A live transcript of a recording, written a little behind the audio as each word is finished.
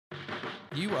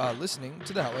You are listening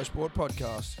to the Hello Sport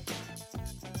Podcast.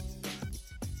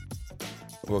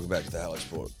 Welcome back to the Hello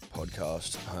Sport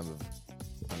Podcast, home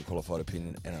of unqualified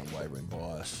opinion and unwavering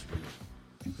bias.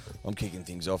 I'm kicking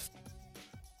things off,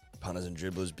 punters and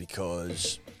dribblers,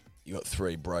 because you got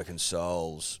three broken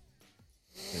souls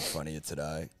in front of you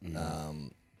today.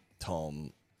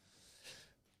 Tom,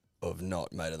 of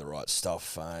not made of the right stuff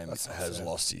fame, has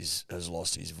lost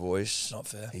his voice. Not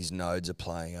fair. His nodes are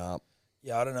playing up.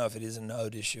 Yeah, I don't know if it is a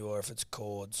node issue or if it's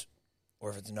chords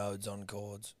or if it's nodes on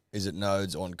chords. Is it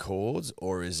nodes on chords,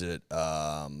 or is it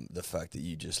the fact that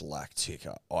you just lack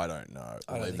ticker? I don't know.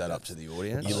 I'll leave that up to the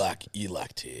audience. You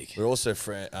lack tick. We're also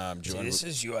See, this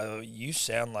is you. You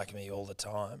sound like me all the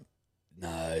time.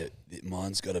 No,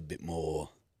 mine's got a bit more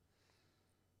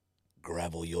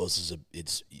gravel. Yours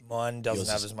is Mine doesn't yours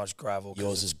have is- as much gravel. 'cause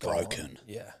yours it's is gone. broken.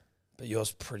 Yeah, but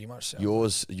yours pretty much sounds.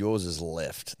 yours has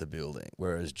left the building,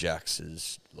 whereas Jack's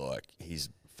is like he's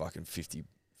fucking 50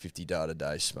 dart a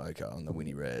day smoker on the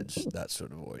Winnie Reds, that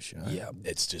sort of voice, you know? Yeah,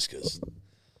 It's just because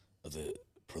of the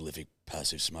prolific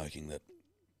passive smoking that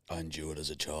I endured as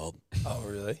a child. Oh,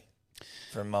 really?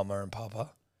 From Mama and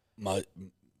Papa,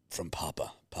 From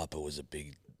Papa. Papa was a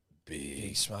big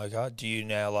big smoker. Do you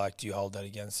now do you hold that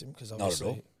against him? Because not obviously,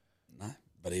 at all. No,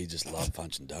 but he just loved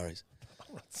punching durries.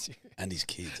 I'm not serious. And his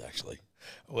kids, actually.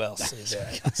 Well, see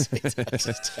there.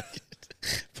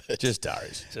 Just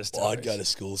Darius. Just Well, I'd Durries. go to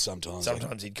school sometimes.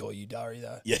 Sometimes he'd call you Durry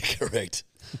though. Yeah, correct.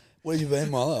 Where have you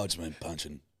been, Milo? I just been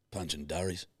punching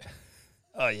durries.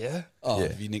 Oh yeah. Oh, Yeah.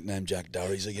 have you nicknamed Jack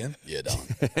Durries again? Yeah, done.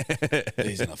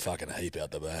 He's in a fucking heap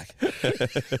out the back.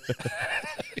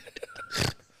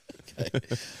 Okay.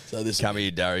 So this Come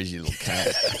here, Darius, you little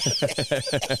cunt.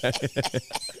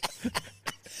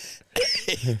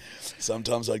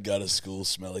 sometimes I'd go to school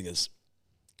smelling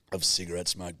of cigarette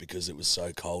smoke because it was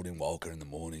so cold in Walker in the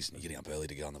mornings and you're getting up early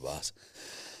to go on the bus.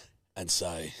 And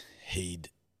so he'd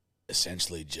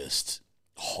essentially just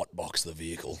hotbox the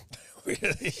vehicle.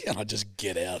 Really? And I'd just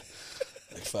get out.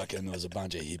 Like fucking, there was a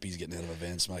bunch of hippies getting out of a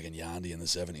van smoking Yarndi in the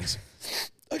 70s.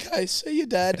 Okay, see you,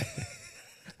 Dad.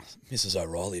 Mrs.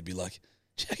 O'Reilly would be like,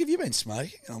 Jack, have you been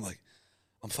smoking? And I'm like,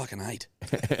 I'm fucking 8.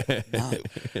 No.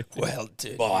 Well,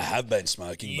 dude. Well, I have been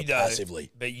smoking, but passively.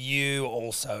 But you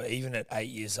also, even at 8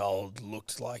 years old,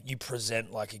 looked like you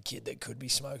present like a kid that could be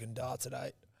smoking darts at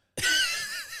 8.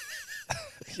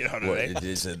 You know what What, I mean? it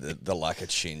is the lack of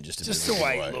chin, just Just the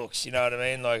way he looks, you know what I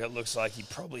mean? Like, it looks like he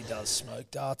probably does smoke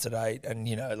darts at 8, and,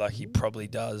 you know, like he probably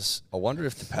does. I wonder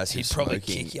if the passive He'd probably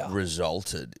smoking kick ya.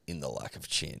 resulted in the lack of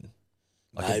chin.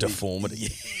 Like Maybe. a deformity. Yeah.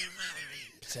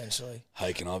 Potentially.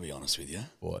 Hey, can I be honest with you?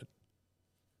 What?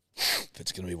 If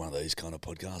it's going to be one of these kind of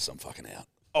podcasts, I'm fucking out.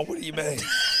 Oh, what do you mean?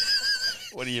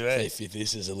 What do you mean? If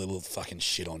this is a little fucking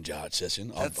shit on Jart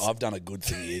session, I've done a good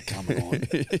thing here coming on.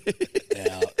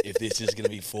 Now, if this is going to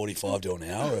be 45 to an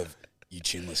hour of you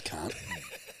chinless cunt,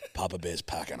 Papa Bear's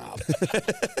packing up.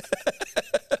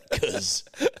 Because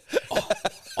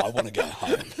I want to go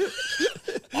home.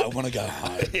 I want to go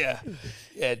home. Yeah.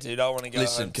 Yeah, dude, I want to go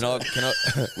Listen, home. can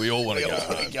I? We all want to go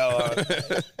home. Go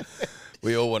home.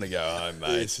 We all want to go home,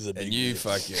 mate. This is a big and you rib.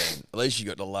 fucking, at least you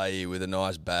got to lay you with a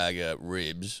nice bag of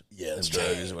ribs Yeah, that's and true.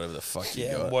 burgers or whatever the fuck you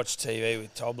Yeah, got. watch TV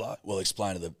with Tobler. Well,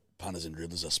 explain to the punters and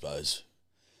dribblers, I suppose,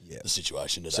 Yeah. the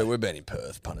situation today. So we've been in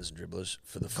Perth, punters and dribblers,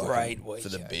 for the Great fucking, for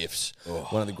the weekend. biffs.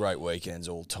 One of the great weekends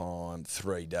all time.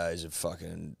 3 days of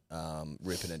fucking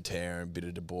ripping and tearing, bit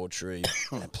of debauchery,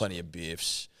 and plenty of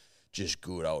biffs. Just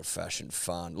good old fashioned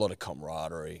fun, a lot of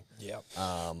camaraderie. Yeah.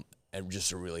 And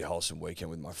just a really wholesome weekend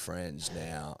with my friends.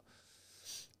 Now,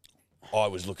 I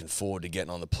was looking forward to getting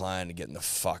on the plane and getting the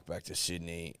fuck back to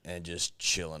Sydney and just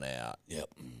chilling out. Yep.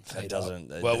 It doesn't.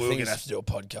 Well, the we were thing going to is- have to do a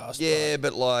podcast. Yeah,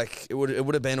 but like it would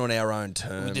have been on our own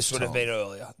terms. This would have Tom. been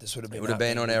earlier. This would have been. It would have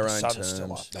been on our own The sun's still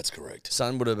terms. up. That's correct.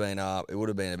 Sun would have been up. It would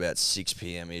have been about 6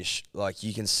 p.m. ish. Like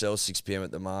you can sell 6 p.m.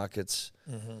 at the markets,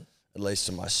 at least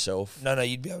to myself. No,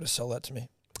 you'd be able to sell that to me.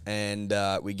 And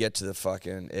we get to the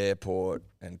fucking airport,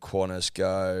 and Qantas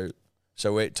go.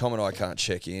 So Tom and I can't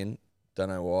check in. Don't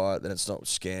know why. Then it's not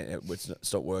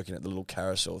it's not working at the little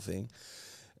carousel thing.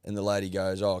 And the lady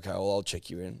goes, "Oh, okay, well I'll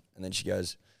check you in." And then she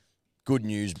goes, "Good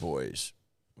news, boys."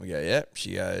 We go, "Yep."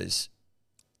 She goes,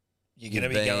 You're going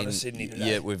to be going to Sydney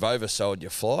today. Yeah, we've oversold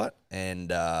your flight, and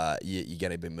you're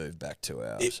going to be moved back 2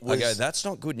 hours. It I go, was- that's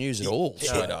not good news at all,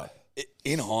 straight up.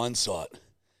 In hindsight,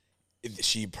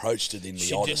 she approached it in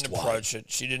the oddest way.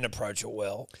 She didn't approach it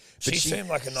well. But She she- seemed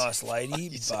like a nice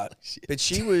lady, but But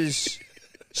she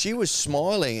was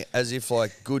smiling as if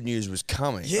like good news was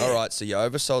coming. Yeah. All right, so you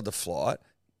oversold the flight.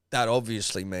 That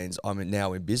obviously means I'm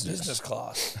now in business. business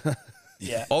class.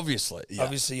 Yeah. Obviously. Yeah.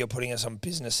 Obviously, you're putting us on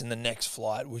business in the next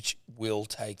flight, which will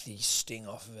take the sting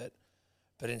off of it.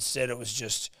 But instead, it was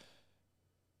just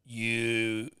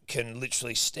you can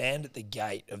literally stand at the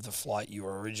gate of the flight you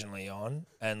were originally on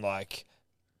and, like,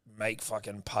 make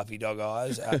fucking puppy dog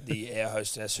eyes at the air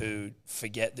hostess who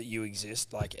forget that you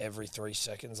exist, like, every 3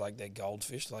 seconds, like they're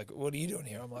goldfish. Like, what are you doing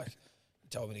here? I'm like, you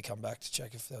told me to come back to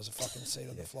check if there was a fucking seat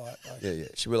on the flight. Like, Yeah.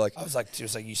 She was like, she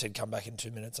was like, you said come back in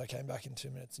 2 minutes. I came back in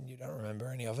 2 minutes, and you don't remember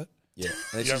any of it. yeah.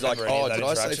 And You she's don't like, remember any of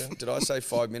oh, that did I say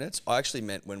 5 minutes? I actually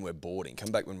meant when we're boarding.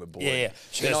 Come back when we're boarding. Yeah.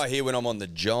 She Then goes, I hear when I'm on the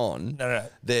John, no.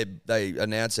 they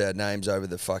announce our names over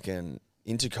the fucking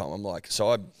intercom. I'm like, so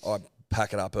I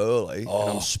pack it up early and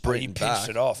I'm You sprinting pinched back.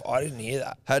 it off. I didn't hear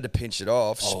that. Had to pinch it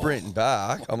off, sprinting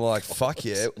back. I'm like, fuck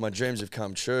yeah, my dreams have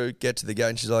come true. Get to the gate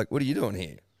and she's like, what are you doing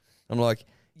here? I'm like,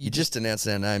 you just announced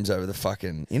our names over the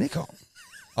fucking intercom.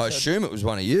 I assume it was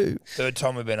one of you. Third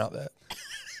time we've been up there.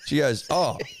 She goes,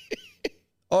 oh,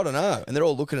 I don't know. And they're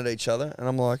all looking at each other. And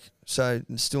I'm like, so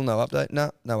still no update?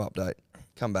 No update.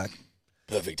 Come back.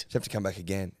 Perfect. You have to come back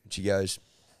again. And she goes,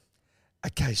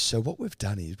 okay, so what we've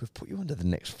done is we've put you onto the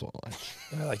next flight.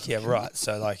 And we're like, yeah, right.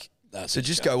 So, like, That's So it,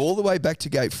 just Joe. go all the way back to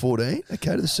gate 14,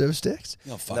 okay, to the service desk.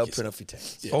 Oh, fuck They'll yourself. print off your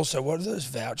tickets. Yeah. also, what are those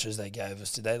vouchers they gave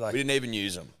us? Did they, like, We didn't even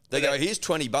use them. They go, here's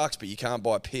 $20, but you can't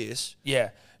buy piss. yeah.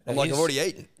 I'm Now, like, I've here's- already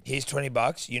eaten. Here's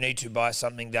 $20. You need to buy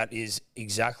something that is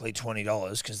exactly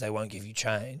 $20 because they won't give you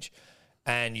change.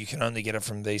 And you can only get it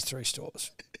from these 3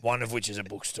 stores, one of which is a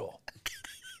bookstore.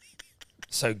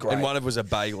 So great. And one of it was a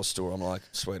bagel store. I'm like,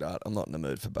 sweetheart, I'm not in the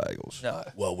mood for bagels. No.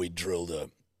 Well, we drilled a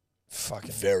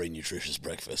Fucking. very nutritious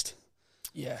breakfast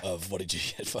Yeah. of what did you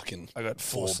get? Fucking. I got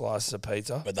 4 four- slices of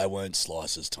pizza. But they weren't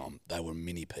slices, Tom. They were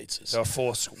mini pizzas. So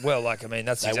 4. Well, like, I mean,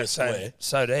 that's the They were exact same. square.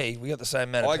 So did he. We got the same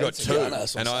amount of I got pizza. 2, Yeah, I know,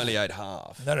 that's what and I'm I only saying. ate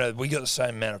half. No, we got the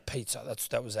same amount of pizza.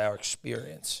 That was our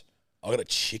experience. I got a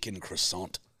chicken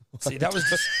croissant. See, that was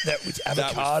just that with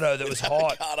avocado that was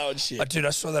hot. Avocado and shit. Dude, I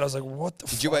saw that. I was like, what the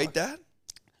fuck? Did you eat that?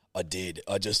 I did.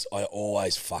 I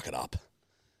always fuck it up.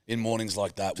 In mornings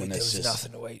like that when There it's was just...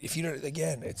 nothing to eat. If you don't,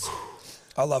 again, it's.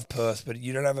 I love Perth, but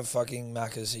you don't have a fucking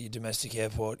Macca's at your domestic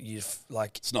airport.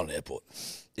 Like, It's not an airport.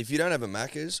 If you don't have a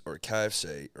Macca's or a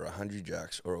KFC or a Hungry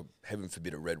Jack's or, heaven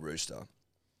forbid, a Red Rooster,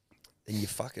 then you're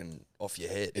fucking off your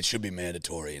head. It should be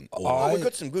mandatory. And Oh, we've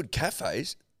got some good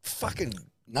cafes. Fucking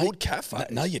good cafes.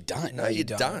 No, you don't. No, you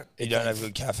don't. You don't have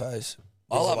good cafes.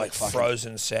 I'll These are have like fucking-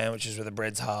 frozen sandwiches where the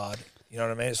bread's hard. You know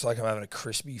what I mean? It's like I'm having a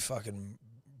crispy fucking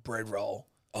bread roll.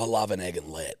 I love an egg and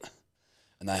let.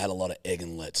 And they had a lot of egg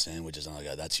and let sandwiches, and I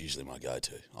go, that's usually my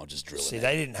go-to. I'll just drill See, it.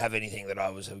 they didn't have anything that I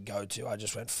was a go-to. I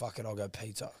just went, fuck it, I'll go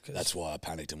pizza. 'Cause, That's why I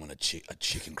panicked and went a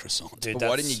chicken croissant. dude, But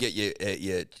why that's didn't you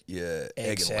get your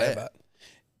egg and samba. let?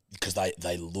 Because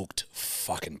they looked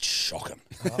fucking shocking.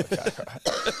 Oh, okay.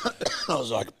 I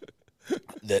was like,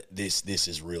 this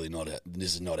is really not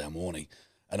this is not our morning.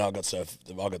 And I got some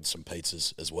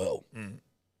pizzas as well.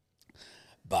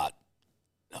 But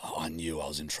I knew I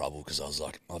was in trouble because I was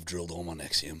like, I've drilled all my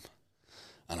Nexium.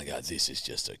 And I go, this is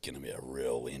just going to be a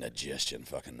real indigestion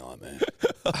fucking nightmare.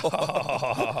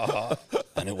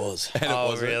 And it was.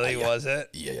 Oh, really? Was it?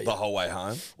 Yeah, The whole way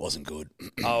home? wasn't good.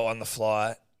 Oh, on the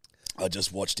fly. I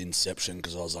just watched Inception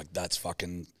because I was like, that's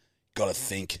fucking got to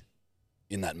think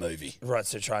in that movie. Right,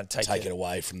 so try and Take it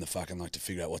away from the fucking, like, to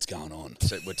figure out what's going on.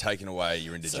 So we're taking away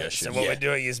your indigestion. So what we're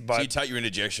doing is So by you take your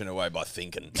indigestion away by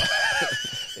thinking.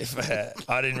 if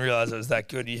I didn't realize it was that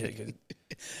good. Maybe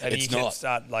It's you can not.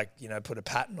 start put a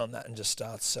patent on that and just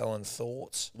start selling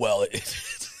thoughts Well,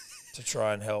 to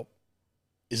try and help.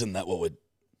 isn't that what we're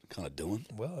kind of doing?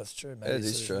 Well, that's true. Maybe That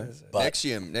is true. But-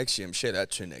 Nexium, share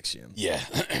that to Nexium. Yeah,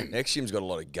 Nexium's got a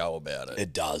lot of go about it.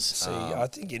 it does. See, I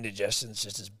think indigestion's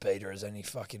just as beta as any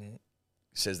fucking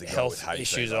Says the guy health with hay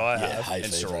issues fever. I Yeah, have. hay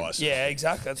and fever. psoriasis. Yeah,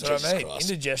 exactly. That's what Jesus I mean. Christ.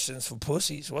 Indigestion's for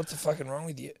pussies. What's the fucking wrong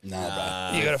with you?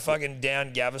 Nah, You got a fucking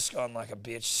down Gaviscon like a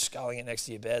bitch, sculling it next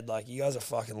to your bed. Like, you guys are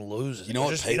fucking losers. You know what,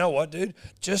 Just, Pete? you know what, dude?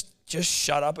 Just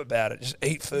shut up about it. Just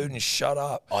eat food and shut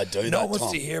up. I do No that, one wants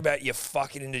Tom. to hear about your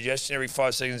fucking indigestion every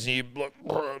 5 seconds and you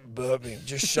burping.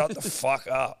 Just shut the fuck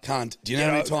up. Cunt. Do you know Get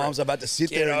how many over times it. I'm about to sit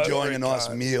Get there over enjoying it, a nice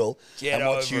cunt. meal Get and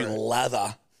watch you over it.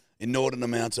 lather inordinate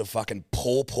amounts of fucking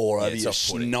pour over it's your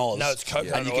off-putting. schnoz? No, it's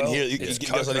coconut And you oil. can hear It's you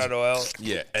goes like this, coconut oil.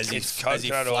 Yeah, as It's he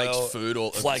coconut flakes oil. food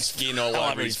or Flakes skin all all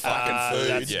over over his his fucking food.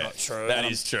 That's yeah, not true. That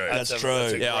is true. That's true.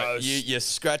 That's a Yeah, like, gross- you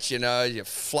scratch your nose, you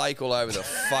flake all over the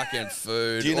fucking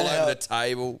food, Do you know all how- over the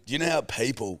table. Do you know how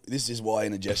people? This is why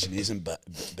indigestion isn't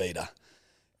beta,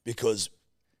 because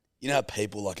you know how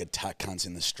people like attack cunts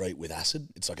in the street with acid.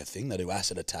 It's like a thing. They do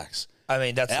acid attacks I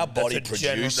mean, that's Our that's body a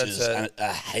general- produces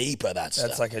a heap of that stuff.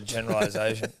 That's like a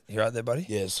generalization. You right there, buddy?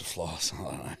 Yeah, it's the flies. I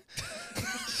don't know.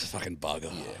 It's a fucking bugger.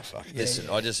 Yeah, fucking. Listen,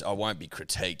 I won't be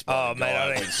critiqued by Oh, the mate, guy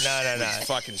I think- with no. his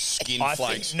fucking skin I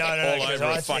flakes think, no, all 'cause over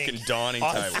I a fucking think- dining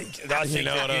I table. think You that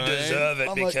know what you I mean? deserve it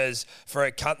I'm like- because for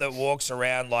a cunt that walks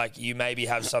around like you maybe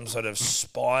have some sort of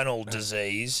spinal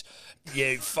disease,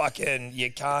 you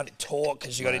can't talk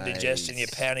because you got indigestion, you're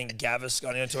pounding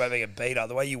Gaviscon into having a beater.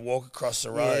 The way you walk across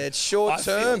the road. Yeah, it's short I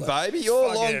feel term, like baby.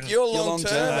 You're fucking- long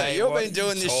term, mate. You've What been are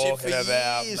doing you this shit for talking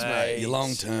about, years, mate? mate. You're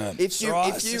long term. If you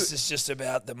Psoriasis is just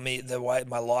about the way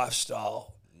my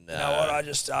lifestyle. You know what? I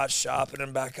just start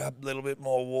sharpening back up a little bit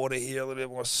more water here, a little bit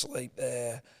more sleep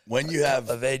there. When you have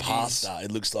of veggies. pasta,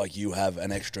 it looks like you have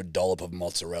an extra dollop of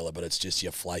mozzarella, but it's just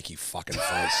your flaky fucking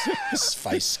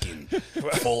face skin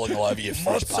falling all over your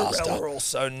fresh Mozzarella pasta.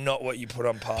 also not what you put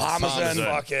on pasta. Parmesan. It's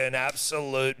fucking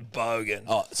absolute bogan.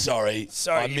 Oh, sorry.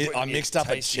 Sorry, I mixed up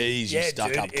a tasty- cheese, you yeah, stuck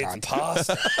dude, up it's cunt.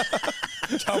 pasta.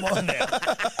 Come on now.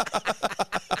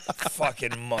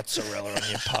 Fucking mozzarella on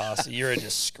your pasta. You're a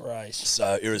disgrace.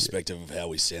 So, irrespective of how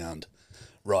we sound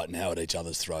right now at each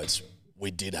other's throats, we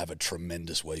did have a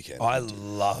tremendous weekend I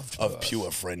loved of Perth.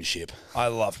 pure friendship I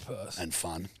loved Perth. and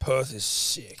fun. Perth is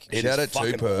sick. It Shout is out to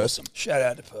fucking Perth. awesome. Shout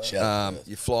out to Perth. Shout out to Perth.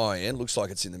 You fly in, looks like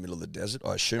it's in the middle of the desert.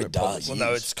 I assume It it probably does. Well, is.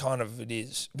 no, it's kind of, it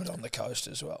is, but on the coast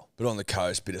as well. But on the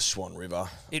coast, bit of Swan River,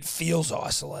 It feels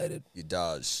isolated. it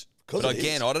does. 'Cause But it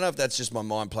again, is. I don't know if that's just my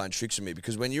mind playing tricks on me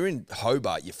because when you're in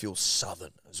Hobart, you feel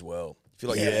southern as well. You feel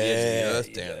like you're at the edge of Yeah, the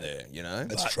earth down there, you know?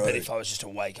 That's But, true. but if I was just to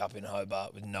wake up in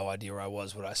Hobart with no idea where I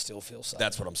was, would I still feel safe?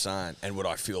 That's what I'm saying. And would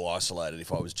I feel isolated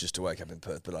if I was just to wake up in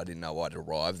Perth, but I didn't know I'd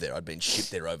arrived there? I'd been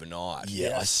shipped there overnight.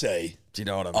 Yeah, I see. Do you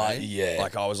know what I mean? yeah.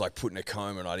 Like I was like put in a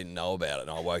coma and I didn't know about it,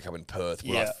 and I woke up in Perth.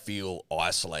 Would I Yeah. feel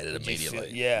isolated Would you feel-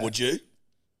 immediately? yeah. Would you?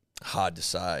 Hard to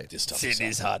say. It's tough to It say.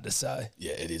 is hard to say.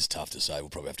 Yeah, it is tough to say. We'll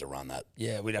probably have to run that.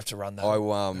 Yeah, we'd have to run that. I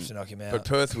have to knock him out. but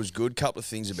Perth was good. Couple of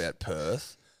things about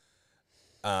Perth.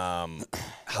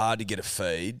 Hard to get a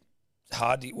feed.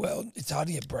 it's hard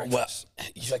to get breakfast.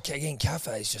 It's like again,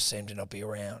 cafes just seem to not be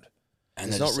around. And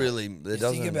It's they're not just really. There You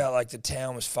doesn't. think about like the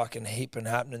town was fucking hip and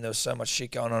happening. There was so much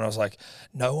shit going on. I was like,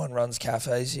 no one runs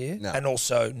cafes here, No. and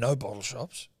also no bottle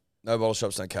shops. no bottle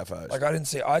shops, no cafes. Like I didn't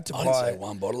see. I had to I didn't buy say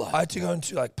one bottle. I had to go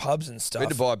into like pubs and we stuff. had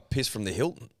to buy piss from the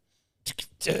Hilton.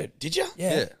 Dude, Did you? yeah.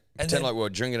 Yeah. And Pretend then, like we were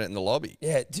drinking it in the lobby.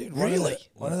 yeah, dude. Really?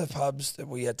 One of the pubs that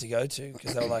we had to go to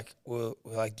because they were like, we're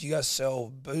like, do you guys sell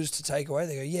booze to take away?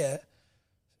 They go, yeah.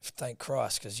 Thank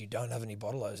Christ, because you don't have any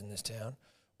bottle-os in this town,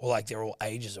 or like they're all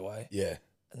ages away. Yeah.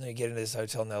 And then you get into this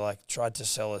hotel and they're like, tried to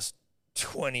sell us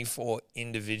 24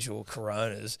 individual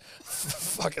Coronas,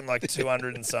 fucking like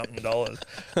 $200 and something.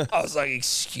 I was like,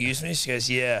 excuse me? She goes,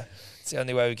 yeah, it's the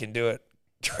only way we can do it.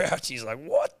 Grouchy's like,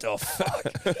 what the fuck?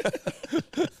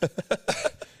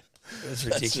 It was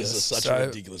That's ridiculous. just such So a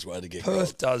ridiculous way to get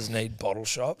Perth grog. does need bottle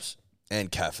shops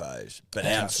And cafes. But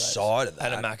and outside cafes. of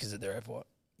that, and a Macca's at their airport.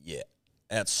 yeah.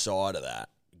 Outside of that,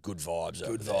 good vibes.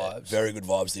 over Good there. vibes. Very good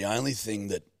vibes. The only thing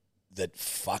that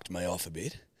fucked me off a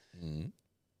bit,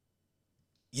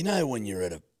 you know, when you're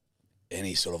at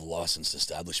any sort of licensed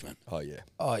establishment, Oh yeah.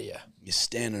 Oh yeah, you're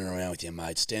standing around with your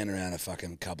mates, standing around a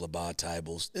fucking couple of bar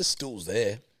tables. There's stools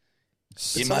there.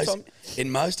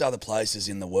 In most other places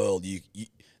in the world, you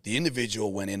the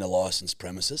individual, when in a licensed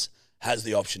premises, has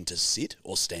the option to sit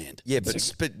or stand. Yeah, but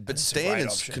it's a great standing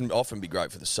option. can often be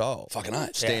great for the soul. Fucking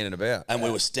oath. Standing about. And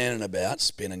we were standing about,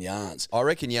 spinning yarns. I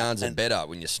reckon yarns are better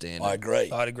when you're standing. I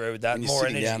agree. I'd agree with that. When you're More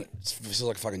sitting energy. down, it feels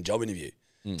like a fucking job interview.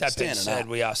 That being Standing said, up.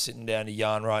 we are sitting down to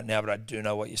yarn right now, but I do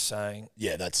know what you're saying.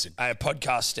 Yeah, that's A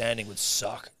podcast standing would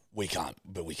suck. we can't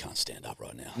stand up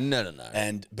right now. No.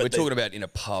 And we're but talking about in a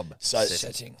pub. So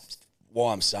Setting.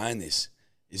 why I'm saying this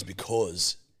is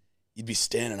because you'd be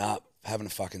standing up, having a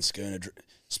fucking schooner,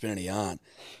 spinning a yarn,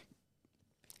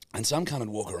 and some cunt would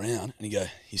walk around and you go,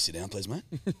 "You sit down, please, mate."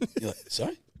 You're like,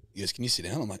 "Sorry?" He goes, "Can you sit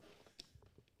down?" I'm like,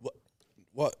 "What?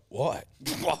 What? Why?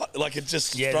 What?" Like it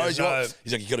just Yeah, throws you there's off.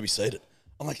 He's like, "You got to be seated."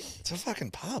 I'm like, "It's a fucking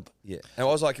pub." Yeah. And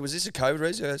I was like, was this a COVID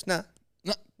reason? He goes, no.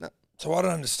 So I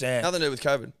don't understand. Nothing to do with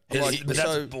COVID. I'm like, But that's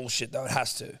so, bullshit, though. It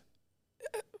has to.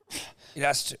 It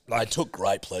has to. I Like, took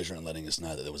great pleasure in letting us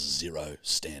know that there was zero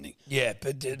standing. yeah,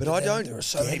 but I then don't There were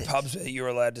so many get it. pubs that you were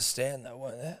allowed to stand, though,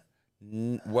 weren't there?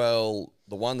 well,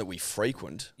 the one that we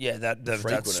frequent, Yeah, that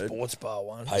Frequented. sports bar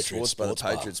one. Patriot Sports Bar, the Sports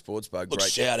Bar. Patriot Sports Bar. Look,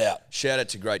 Great. shout out. Shout out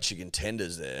to Great Chicken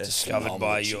Tenders there. Discovered phenomenal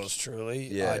by chicken. yours truly.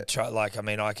 Yeah. I try,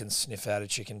 I can sniff out a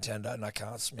chicken tender and I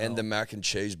can't smell. And the mac and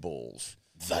cheese balls.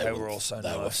 They were also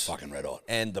They were nice. fucking red hot.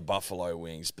 And the buffalo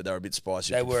wings, but they were a bit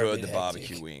spicy. They I were a preferred bit the hectic.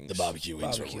 barbecue wings. The barbecue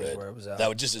wings Barbecue were was red. where it was at. They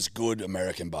were just as good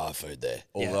American bar food there.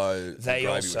 Yeah. Although They the gravy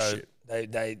also was shit.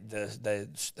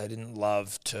 they didn't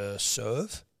love to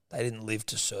serve. They didn't live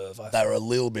to serve. I They were a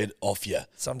little bit off you.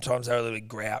 Sometimes they were a little bit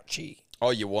grouchy. Oh,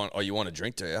 you want a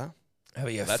drink, do you? How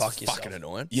about you That's fuck yourself? fucking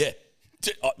annoying. Yeah.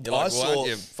 You're like, what?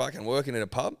 You're fucking working in a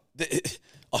pub?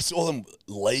 I saw them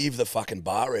leave the fucking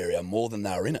bar area more than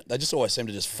they were in it. They just always seem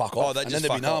to just fuck off. they and just then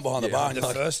there'd be fuck no one off. behind the Yeah. bar. And The you're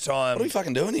like, first time, what are we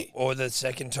fucking doing here? or the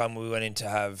second time we went in to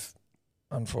have,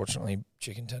 unfortunately,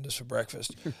 chicken tenders for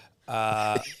breakfast,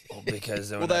 because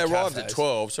there were Well, they no arrived at cafes.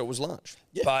 12, so it was lunch.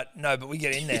 Yeah. But we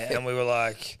get in there and we were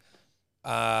like,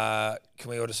 can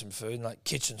we order some food? And like,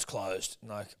 kitchen's closed. And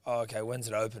like, oh, okay, when's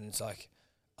it open? It's like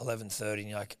 11:30. And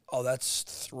you're like, oh, that's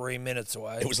 3 minutes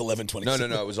away. It was 11:20.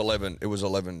 No, it was 11. It was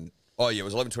 11. Oh, yeah, it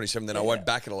was 11:27. Then I went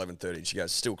back at 11:30 and she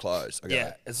goes, still closed. I go,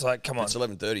 Yeah, it's like, come on. It's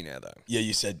 11:30 now, though. Yeah,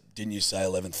 you said, didn't you say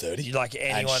 11:30? You like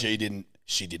anyone, And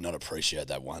she did not appreciate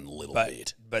that one little but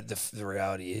bit. but the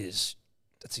reality is,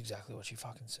 that's exactly what she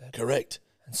fucking said. Correct.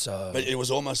 And so, But it was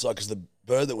almost like, because the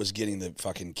bird that was getting the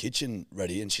fucking kitchen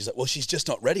ready, and she's like, well, she's just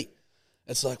not ready.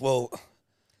 It's like, well,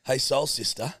 hey, soul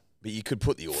sister, But you could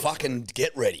put the order. fucking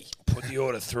get ready. put the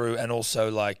order through and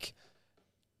also like,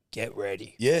 get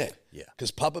ready. Yeah. Yeah. Because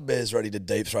Papa Bear's ready to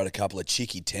deep throat a couple of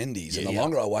chicky tendies, and the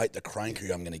longer I wait, the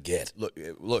crankier I'm going to get. Look,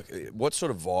 what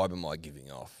sort of vibe am I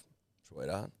giving off,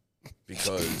 sweetheart?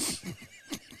 Because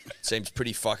it seems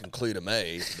pretty fucking clear to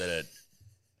me that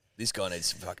this guy needs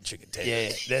some fucking chicken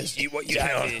tenders. Yeah, there's what you know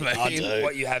have. what Here, I mean?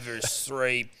 what you have here is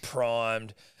 3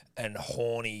 primed and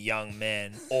horny young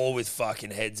men, all with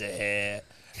fucking heads of hair,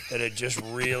 that are just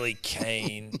really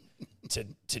keen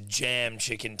to jam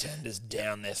chicken tenders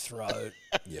down their throat.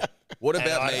 Yeah. What And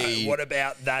about I- me? What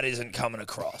about that isn't coming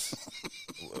across?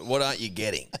 What aren't you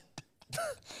getting?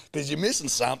 Because you're missing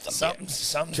something.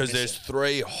 Something. Because there's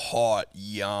 3 hot,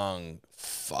 young,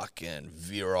 fucking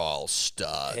virile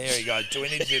studs. There you go. Do we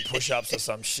need to do push-ups or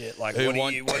some shit? Like, Who what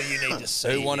want- do you need to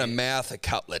see? Who want to here? mouth a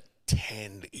couple of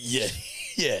tendies? Yeah,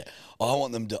 yeah. I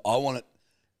want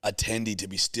a tendy to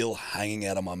be still hanging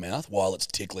out of my mouth while it's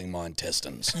tickling my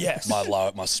intestines. Yes.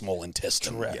 my small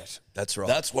intestine. Correct. Yeah. That's right.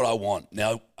 That's what I want.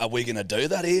 Now, are we going to do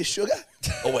that here, Sugar?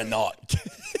 Or we're not?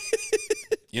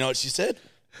 You know what she said?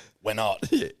 We're not.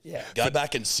 Yeah. Go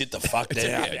back and sit the fuck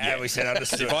down. Yeah, we said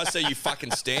understood. if I see you fucking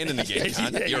standing again,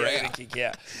 cunt, you're yeah, out.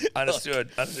 Yeah, understood.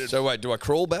 So wait, do I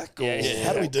crawl back? Or? Yeah,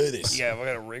 How do we do this? Yeah, we're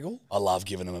gonna wriggle. I love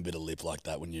giving them a bit of lip like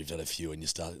that when you've had a few and you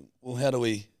start, well, how do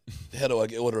I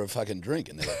order a fucking drink?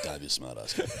 And they're like, don't be a smart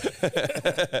ass.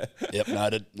 Yep,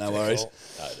 noted. No worries.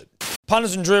 Noted.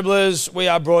 Punters and dribblers, we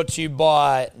are brought to you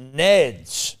by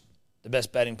Neds, the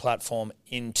best betting platform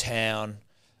in town.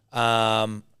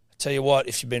 Tell you what,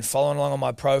 if you've been following along on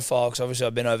my profile, because obviously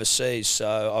I've been overseas,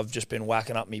 so I've just been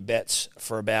whacking up me bets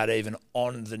for about even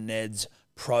on the Neds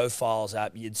profiles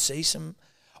app. You'd see some.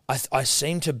 I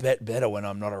seem to bet better when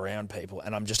I'm not around people,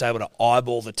 and I'm just able to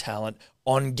eyeball the talent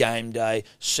on game day,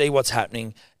 see what's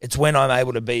happening. It's when I'm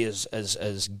able to be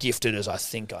as gifted as I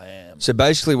think I am. So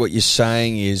basically, what you're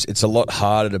saying is it's a lot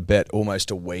harder to bet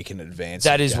almost a week in advance.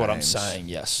 That of is what I'm games. saying.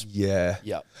 Yes. Yeah.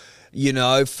 Yep. You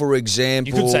know, for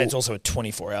example, You could say it's also at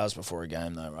 24 hours before a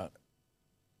game, though, right?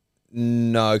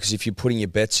 no, because if you're putting your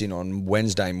bets in on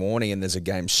Wednesday morning and there's a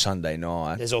game Sunday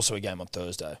night, There's also a game on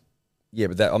Thursday. yeah,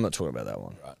 but I'm not talking about that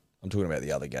one. Right. I'm talking about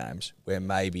the other games where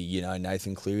maybe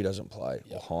Nathan Cleary doesn't play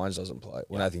or Hines doesn't play.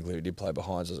 Well, Nathan Cleary did play, but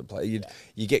Hines doesn't play.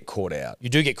 You get caught out. You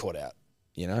do get caught out.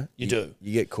 You know, You do.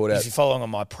 You get caught If out. you follow along on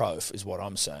my prof, is what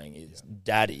I'm saying is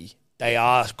Daddy. They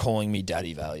are calling me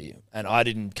Daddy value, and I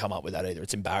didn't come up with that either.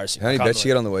 It's embarrassing. How many bets you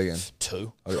get on the weekend?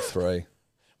 2. I got 3.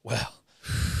 Well,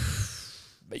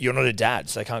 but you're not a dad,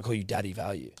 so they can't call you Daddy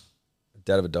value.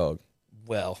 Dad of a dog.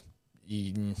 Well,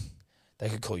 they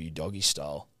could call you Doggy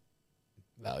style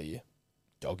value,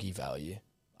 Doggy value.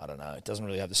 I don't know. It doesn't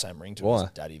really have the same ring to it Why?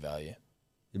 as Daddy value.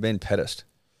 You've been pedest.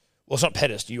 Well, it's not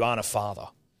pedest. You aren't a father.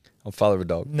 I'm father of a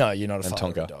dog. No, you're not a And father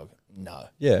of Tonka. a dog. No,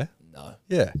 Yeah. no.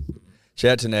 Yeah.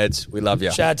 Shout out to Neds. We love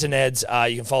you. Shout out to Neds.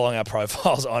 You can follow our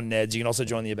profiles on Neds. You can also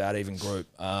join the About Even group,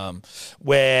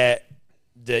 where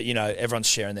everyone's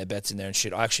sharing their bets in there and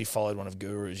shit. I actually followed one of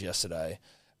Guru's yesterday,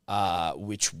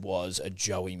 which was a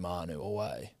Joey Manu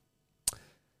away.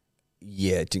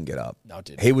 Yeah, it didn't get up. No, it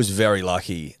didn't. He was very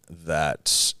lucky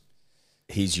that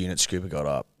his unit scooper got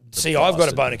up. See, I've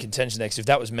got a bone of contention there, 'cause if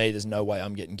that was me, there's no way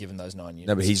I'm getting given those 9 units.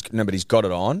 No, but he's got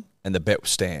it on, and the bet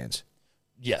stands.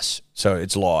 Yes. So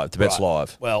it's live. The bet's Right.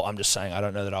 live. Well, I'm just saying I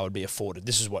don't know that I would be afforded.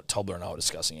 This is what Tobler and I were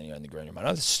discussing anyway in the green room. I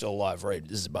know this is still a live read.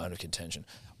 This is a bone of contention.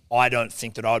 I don't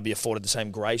think that I would be afforded the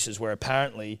same graces where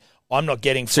apparently I'm not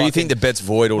getting. So you think the bet's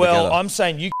void altogether? Well, I'm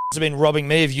saying you have been robbing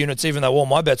me of units, even though all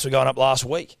my bets were going up last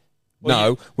week.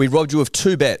 No, we robbed you of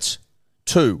 2 bets.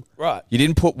 2. Right. You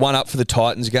didn't put one up for the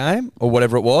Titans game or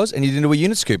whatever it was, and you didn't do a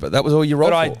unit scooper. That was all you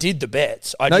robbed But I for. did the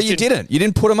bets. No, you didn't. You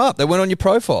didn't put them up. They weren't on your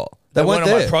profile. They weren't went on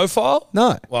there. my profile?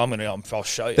 No. Well, I'll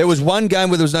show you. There was one game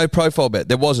where there was no profile bet.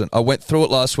 There wasn't. I went through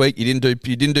it last week. You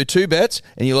didn't do 2 bets,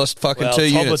 and you lost fucking 2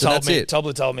 units. And that's it.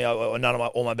 Tobler told me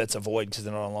all my bets are void because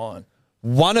they're not online.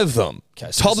 One of them.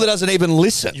 Okay, so Tobler doesn't even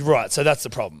listen. You're right. So that's the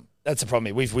problem. That's the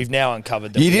problem. We've now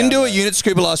uncovered that You didn't do a unit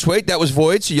scooper last week. That was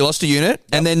void, so you lost a unit.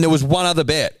 And then there was one other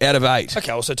bet out of 8.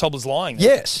 Okay, well, so Tobler's lying then.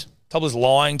 Yes. Tobler's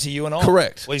lying to you and I.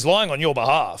 Correct. Well, he's lying on your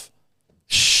behalf.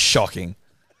 Shocking.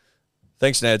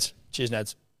 Thanks, Neds. Cheers,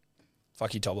 Neds.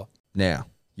 Fuck you, Tobler. Now,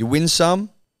 you win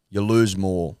some, you lose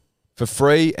more. For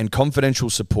free and confidential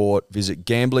support, visit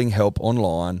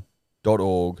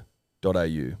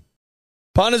gamblinghelponline.org.au.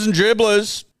 Punters and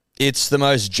dribblers, it's the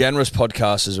most generous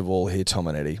podcasters of all here, Tom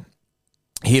and Eddie.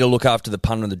 Here to look after the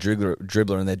punter and the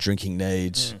dribbler and their drinking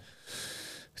needs.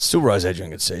 It's still rosé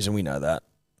drinking season, we know that.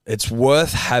 It's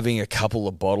worth having a couple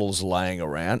of bottles laying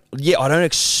around. Yeah, I don't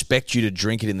expect you to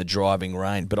drink it in the driving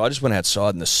rain, but I just went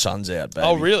outside and the sun's out, baby.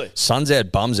 Oh, really? Sun's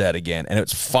out, bum's out again, and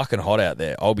it's fucking hot out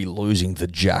there. I'll be losing the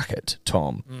jacket,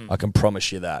 Tom. I can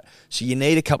promise you that. So you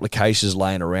need a couple of cases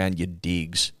laying around your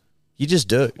digs. You just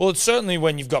do. Well, it's certainly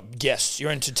when you've got guests,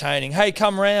 you're entertaining. Hey,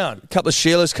 come round. A couple of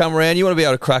Sheilas come around. You want to be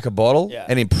able to crack a bottle Yeah.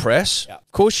 and impress? Yeah.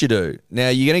 Of course you do. Now,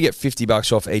 you're going to get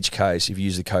 $50 off each case if you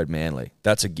use the code MANLY.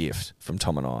 That's a gift from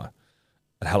Tom and I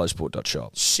at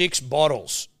hellosport.shop. 6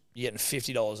 bottles. You're getting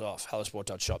 $50 off.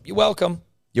 Hellosport.shop. You're welcome.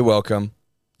 You're welcome.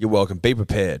 You're welcome. Be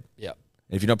prepared. Yeah.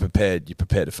 And if you're not prepared, you're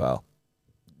prepared to fail.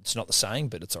 It's not the saying,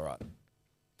 but it's all right.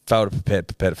 Fail to prepare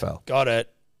to fail. Got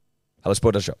it.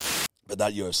 hellosport.shop. But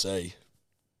that UFC,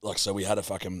 so we had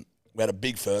a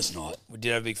big first night. We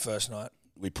did have a big first night.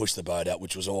 We pushed the boat out,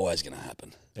 which was always going to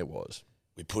happen. It was.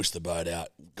 We pushed the boat out,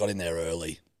 got in there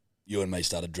early. You and me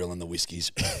started drilling the whiskies.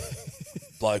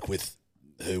 Bloke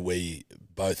who we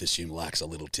both assume lacks a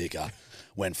little ticker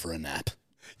went for a nap.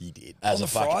 He did. As On a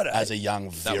the Friday? as a young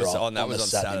That Vera was on the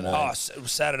Saturday. morning. Oh,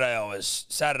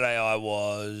 Saturday I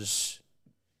was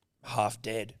half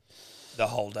dead the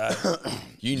whole day.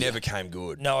 You never came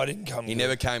good. No, I didn't come He good.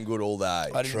 never came good all day.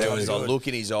 I didn't There come was a good. look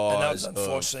in his And that eyes. was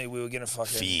unfortunately, we were going to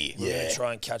fucking fear. We were going to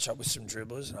try and catch up with some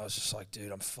dribblers, and I was just like,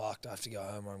 dude, I'm fucked. I have to go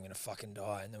home or I'm going to fucking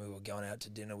die. And then we were going out to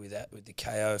dinner with the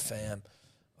KO fam.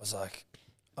 I was like,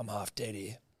 I'm half dead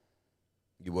here.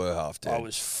 You were half dead. I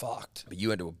was fucked. But you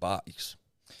went to a Bucks.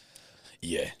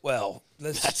 Yeah. Well,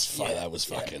 That was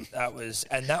fucking. That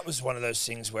was one of those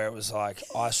things where it was like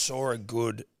I saw a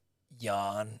good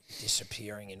yarn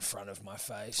disappearing in front of my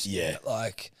face. Yeah.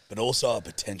 Like, But also a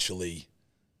potentially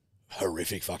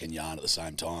horrific fucking yarn at the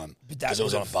same time. But that Because it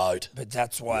was on a would've- boat. but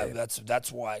that's why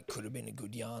that's why it could have been a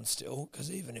good yarn still.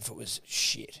 Because even if it was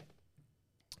shit,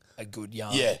 a good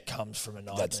yarn comes from a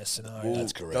nightmare scenario.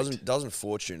 That's correct. Doesn't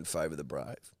fortune favour the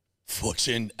brave?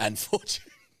 Fortune.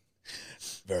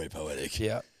 Very poetic.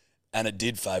 Yeah. And it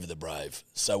did favour the brave.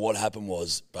 So what happened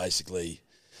was basically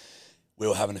we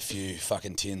were having a few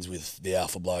fucking tins with the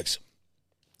alpha blokes.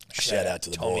 Shout out to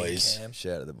the Tommy and boys. Cam.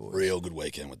 Shout out to the boys. Real good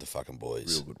weekend with the fucking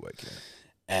boys. Real good weekend.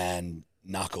 And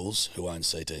Knuckles, who owns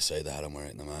CTC, the hat I'm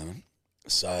wearing at the moment.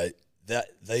 So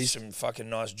these Some fucking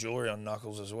nice jewelry on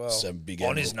Knuckles as well. Some big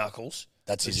on his emerald. knuckles.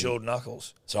 That's His his jeweled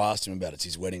knuckles. So I asked him about it. It's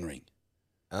his wedding ring.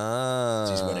 Ah.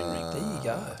 It's his wedding ring. There you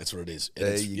go. That's what it is. And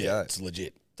There it's, you go. It's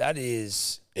legit. That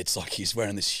is. It's like he's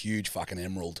wearing this huge fucking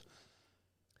emerald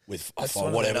with That's one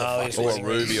of the whatever the fuck gnarliest it Or is. a wedding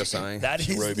ruby rings. or something. That is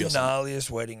Ruby the or something. gnarliest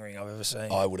wedding ring I've ever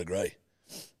seen. I would agree.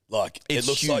 Like It's it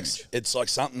looks like huge. it's like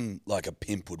something like a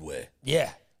pimp would wear.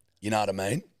 Yeah. You know what I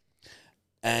mean?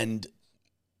 And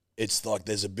it's like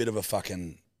there's a bit of a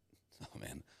fucking oh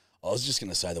man. I was just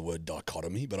gonna say the word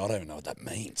dichotomy, but I don't even know what that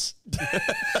means.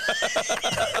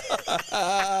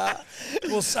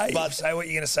 Well, say what you're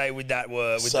going to say with that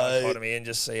word, with So- dichotomy, and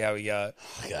just see how we go.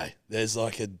 Okay. There's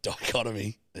like a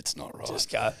dichotomy. It's not right.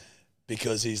 Just go.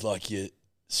 Because he's like your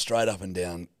straight up and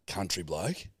down country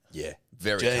bloke. Yeah.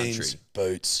 Very Jeans, country.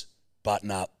 boots,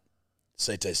 button up,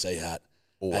 CTC hat,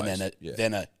 Always. and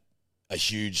then a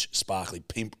huge sparkly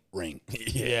pimp ring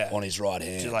Yeah. on his right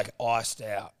hand, Just like iced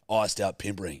out. iced out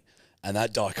pimp ring, and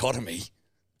that dichotomy.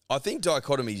 I think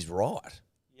dichotomy's right.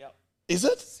 Yep. Is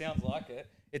it? Sounds like it.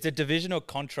 It's a divisional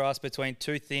contrast between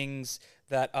two things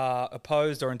that are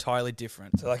opposed or entirely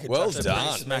different. So like a Well Justin done.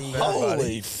 Priest, me,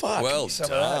 Holy fuck. Well some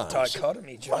done. of that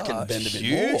dichotomy, Josh. Fucking bend a bit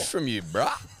Huge more. from you,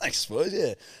 bruh. I suppose,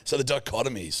 yeah. So the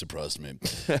dichotomy surprised me.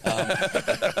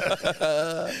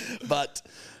 But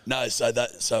no, so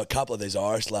a couple of these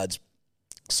Irish lads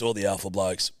saw the alpha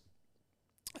blokes,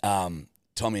 Tommy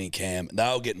and Cam. They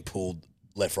were getting pulled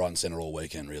left, right, and centre all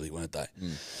weekend, really, weren't they?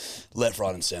 Left,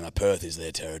 right, and centre. Perth is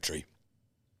their territory.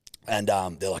 And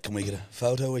they're like, can we get a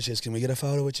photo? Which is,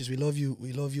 we love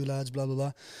you, lads, blah, blah,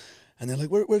 blah. And they're like,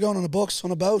 we're going on a box, on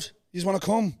a boat. You just want to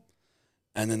come?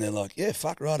 And then they're like, yeah,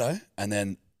 fuck, righto. And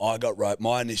then I got roped.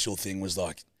 My initial thing was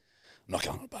like, I'm not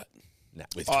going on a boat. No.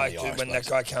 With 20 Irish When blokes.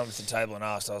 that guy came to the table and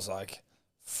asked, I was like,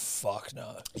 fuck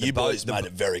no. You boys made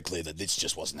it very clear that this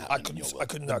just wasn't I happening in your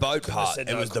couldn't. world. The boat couldn't have part, said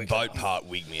it no was the quick boat enough. part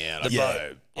wigged me out. The I boat.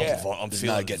 know. Yeah. I'm There's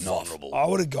feeling no getting off. vulnerable. I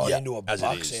would have gone Yeah, into a as it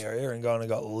bucks is. area and gone and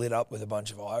got lit up with a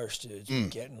bunch of Irish dudes,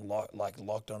 getting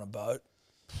locked on a boat,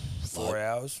 4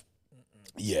 hours.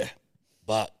 Yeah.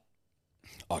 But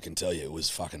I can tell you it was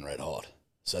fucking red hot.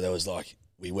 So there was like,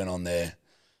 we went on there,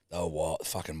 they were wild,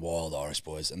 fucking wild Irish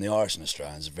boys. And the Irish and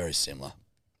Australians are very similar.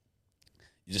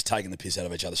 You're just taking the piss out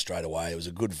of each other straight away. It was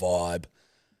a good vibe.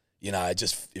 You know, it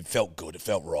felt good. It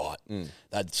felt right. They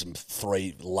had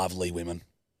 3 lovely women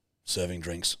serving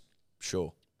drinks.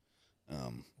 Sure.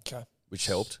 Okay. Which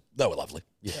helped. They were lovely.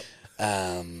 Yeah.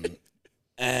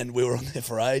 And we were on there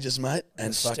for ages, mate.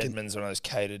 And fucking, Stedman's one of those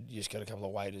catered. You just got a couple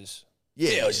of waiters.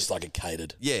 yeah, it was just like a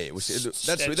catered. Yeah, it was.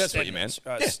 That's what you meant.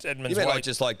 Right, Stedman's You meant wait-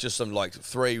 just some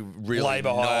 3 really Labour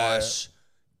hire. nice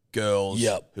girls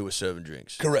Yep. who were serving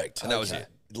drinks. Correct. And that was Okay. it.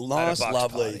 Nice, At a Bucks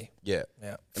lovely. party. Yeah.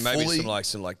 Yeah. And maybe Fully-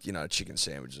 some chicken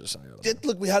sandwiches or something. Yeah,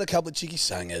 look, we had a couple of cheeky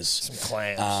singers. Some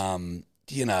clams.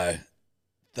 You know,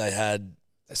 they had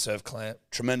They serve clam.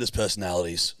 tremendous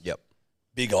personalities, Yep.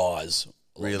 big eyes.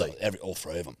 Really? All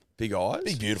 3 of them. Big eyes.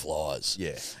 Big, beautiful eyes.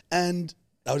 Yeah. And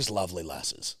they were just lovely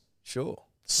lasses. Sure.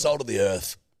 Salt of the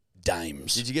earth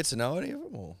dames. Did you get to know any of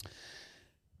them? Or?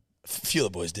 A few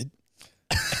of the boys did.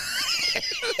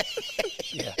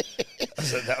 Yeah.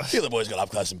 So that A was, few of the boys got up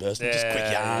close and personal. Just quick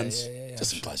Yeah, yarns. yeah,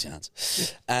 Just some close yarns.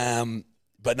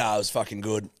 But no, it was fucking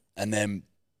good. And then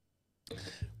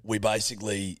we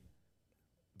basically,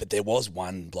 but there was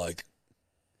one bloke.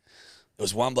 There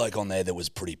was one bloke on there that was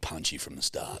pretty punchy from the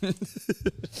start.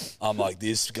 I'm like,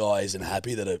 this guy isn't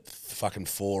happy that a fucking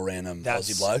 4 random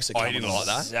Aussie blokes are Oh, you coming didn't on. like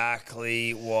that?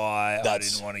 exactly why I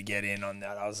That's- didn't want to get in on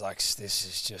that. I was like, this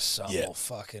is just some Yeah. more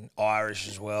fucking Irish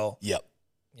as well. Yep.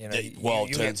 You know, Well, it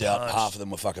you turns get out punched. half of them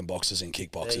were fucking boxers and There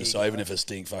kickboxers. you So go. even if a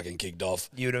stink fucking kicked off,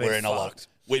 You'd have we're been in a lot. fucked.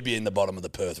 We'd be in the bottom of the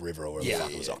Perth River or wherever Yeah. the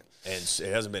fuck it was on. And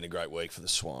it hasn't been a great week for the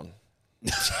Swan.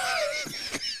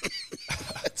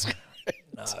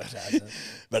 No, it hasn't.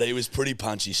 But he was pretty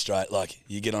punchy straight. Like,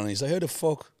 you get on and he's like, who the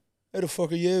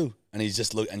fuck are you? And he's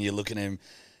just and you look at him,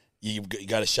 you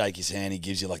go to shake his hand, he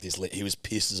gives you like this, he was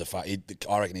pissed as a fuck.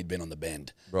 I reckon he'd been on the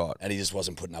bend. Right. And he just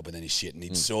wasn't putting up with any shit. And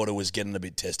he sort of was getting a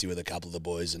bit testy with a couple of the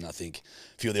boys. And I think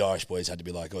a few of the Irish boys had to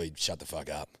be like, oh, shut the fuck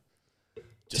up.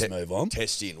 Just move on.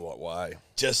 Testy in what way?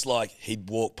 Just like he'd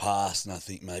walk past and I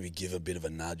think maybe give a bit of a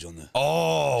nudge on the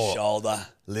Oh, shoulder.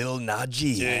 little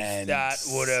nudgy. Dude, And- that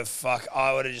would have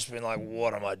I would have just been like,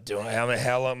 what am I doing?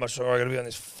 How long much longer am I going to be on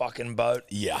this fucking boat?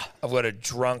 Yeah. I've got a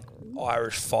drunk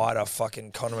Irish fighter,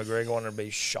 fucking Conor McGregor, wanting to be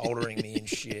shouldering me and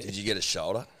shit. Did you get a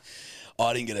shoulder?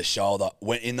 I didn't get a shoulder.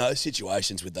 When in those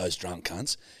situations with those drunk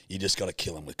cunts, you just got to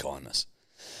kill him with kindness.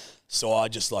 So I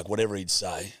just like whatever he'd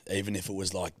say, even if it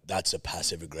was like that's a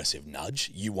passive aggressive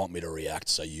nudge, you want me to react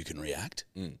so you can react.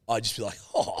 I'd just be like,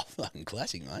 oh, fucking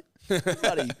classic, mate.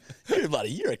 buddy,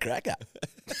 you're a cracker.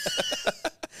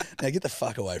 Now get the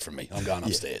fuck away from me. I'm going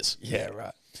upstairs. Yeah,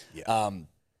 right.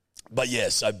 But yeah,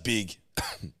 so big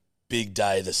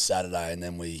day this Saturday, and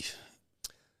then we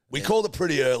called it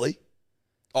pretty early.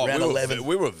 Oh, Round 11.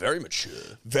 We were very mature.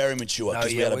 Very mature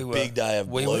because we had a big day of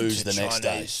we blues went the to next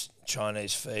day.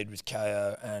 Chinese feed with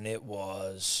KO, and it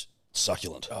was,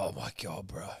 Succulent. oh my God,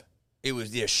 bro. It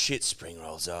was shit spring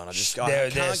rolls though, and I just There-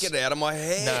 can't there's- get it out of my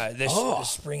head. No, the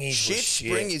Springies shit were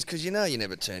shit. springies because you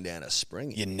never turn down a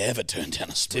springy. You never turn down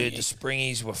a spring. Dude, the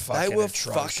Springies were fucking They were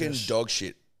atrocious. fucking dog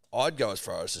shit. I'd go as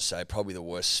far as to say probably the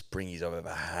worst springies I've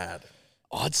ever had.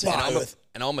 I'd say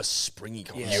And I'm a springy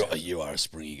kind of Yeah. you are a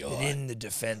springy guy. But in the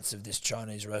defense of this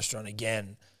Chinese restaurant,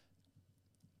 again,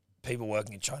 people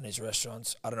working in Chinese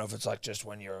restaurants, I don't know if it's like just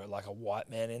when you're like a white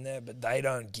man in there, but they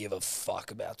don't give a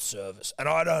fuck about service. And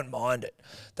I don't mind it.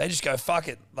 They just go, fuck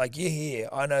it. Like, you're here.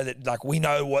 I know that, like, we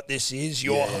know what this is.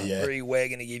 You're hungry. We're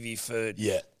going to give you food.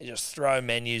 Yeah. They just throw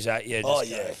menus at you. Just Oh,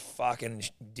 go, yeah. fucking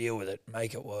deal with it.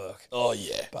 Make it work. Oh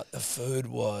yeah. But the food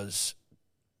was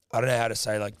I don't know how to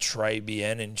say like Trey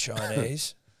Bien in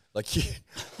Chinese. Like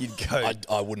you'd go,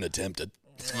 I wouldn't attempt it.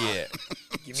 yeah.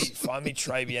 Find me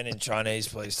Trey Bien in Chinese,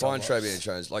 please. Find Tom. Trey Bien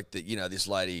Jones, like this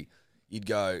lady. You'd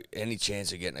go, any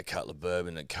chance of getting a couple of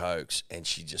bourbon and cokes, and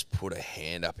she'd just put her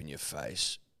hand up in your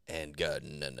face and go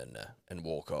no, and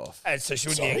walk off. And so she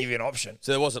wouldn't even give you an option.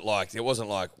 So it wasn't like,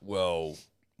 well,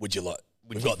 Would you like?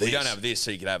 We've we got this. don't have this,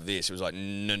 so you could have this. It was like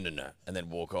no, and then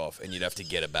walk off, and you'd have to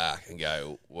get it back and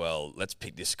go, well, let's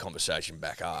pick this conversation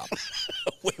back up.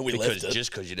 Where we Because left it.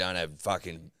 just because you don't have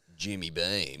fucking Jimmy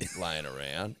Beam laying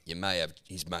around, you may have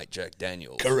his mate Jack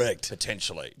Daniels. Correct.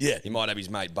 Potentially. Yeah. You might have his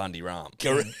mate Bundy Rum.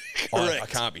 Correct. I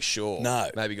can't be sure. No.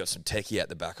 Maybe you got some techie at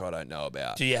the back I don't know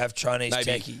about. Do you have Chinese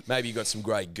techie? Maybe you got some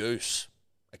grey goose.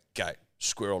 Okay,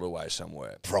 squirreled away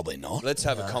somewhere. Probably not. Let's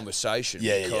have a conversation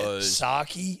Yeah, yeah. because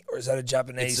Sake, or is that a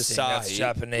Japanese It's a thing? That's Asahi.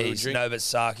 Japanese. We were No, but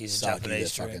sake's a Sake,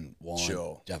 Japanese they're drink. fucking wine.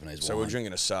 Sure. Japanese So wine. we're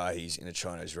drinking Asahi's in a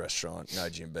Chinese restaurant. No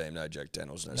Jim Beam, no Jack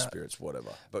Daniels, no spirits, whatever.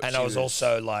 But And she I was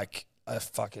also like a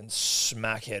fucking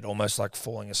smackhead, almost like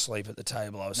falling asleep at the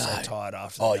table. I was so No. tired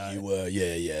after Oh, the day. you were.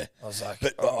 Yeah. I was like,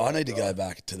 But oh I need to my go God.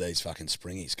 back to these fucking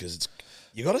Springies because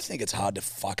you got to think it's hard to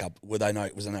fuck up. Was there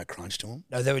no crunch to them?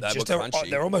 No, they were They just were they're, crunchy.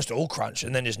 they're almost all crunch,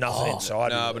 and then there's nothing inside.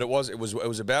 no, of but it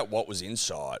was about what was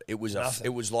inside. It was Nothing.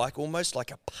 it was like almost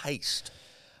like a paste.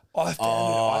 I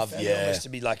found it yeah. almost to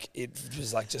be like it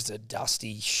was like just a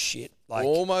dusty shit. Like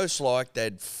Almost like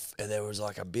there was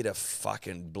like a bit of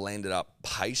fucking blended up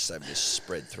paste they've just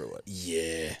spread through it.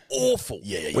 Yeah. Awful.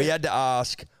 Yeah. We had to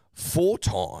ask 4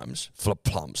 times for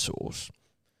plum sauce.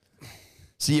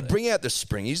 So you bring out the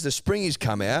Springies. The Springies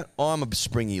come out. I'm a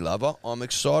Springy lover. I'm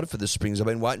excited for the Springs. I've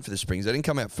been waiting for the Springs. They didn't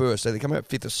come out first. They come out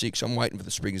 5th or 6th. I'm waiting for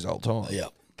the Springs the whole time. Yeah.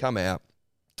 Come out.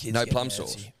 kids No get plum antsy.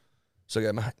 sauce. So I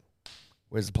go, mate,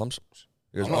 where's the plum sauce?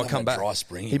 He goes, I'm not I'll having come a back. dry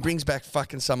Springy, He mate. brings back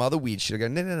fucking some other weird shit. I go,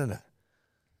 no.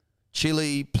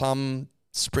 Chili, plum,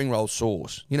 spring roll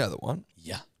sauce. You know the one.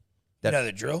 Yeah. You know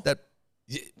the drill. That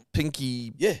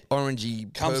pinky, Yeah.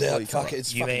 orangey, Comes purpley out. Fuck colour. it.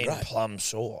 It's You fucking mean great. plum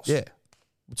sauce? Yeah.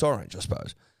 It's orange, I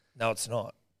suppose. No, it's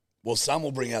not. Well, some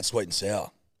will bring out sweet and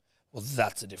sour. Well,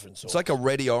 that's a different sauce. It's like a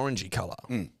reddy orangey colour.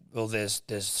 Well, there's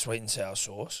sweet and sour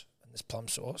sauce and there's plum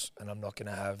sauce, and I'm not going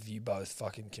to have you both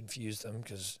fucking confuse them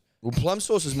because Well, plum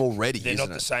sauce is more reddy, they're isn't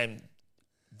not it? the same.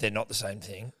 They're not the same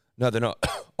thing. No, they're not.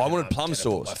 I wanted I'm plum gonna put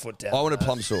sauce. my foot down I wanted on that.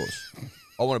 plum sauce.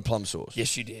 I wanted plum sauce.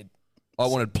 Yes, you did. I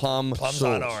wanted plum Plums sauce.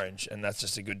 aren't orange, and that's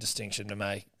just a good distinction to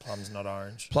make. Plum's not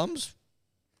orange. Plums?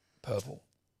 Purple.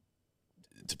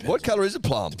 It depends What on- colour is a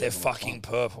plum? They're fucking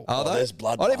purple. Are they? there's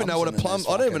blood I don't even know what a plums and plum.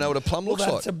 then I don't even there's know what a plum Well,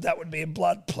 looks like. that would be a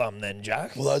blood plum then,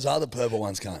 Jack. Well, those other purple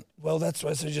ones can't. Well, that's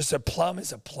why. So just a plum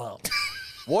is a plum.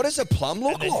 What does a plum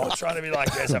look And then you're like? trying to be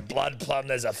like, there's a blood plum,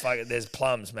 there's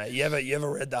plums, mate. You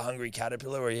ever read The Hungry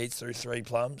Caterpillar where he eats through 3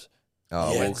 plums?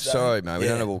 Oh, Yeah. well, sorry, mate. We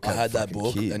don't have all I had that fucking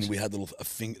book, kids. and we had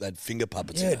they had finger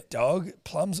puppets in Yeah, it. dog.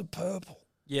 Plums are purple.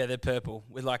 Yeah, they're purple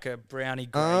with like a brownie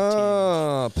grey tinge.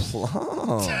 Ah,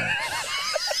 plum.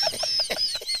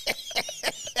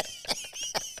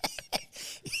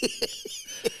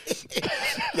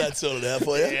 That sorted out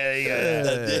for you. Yeah, yeah.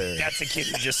 That's a kid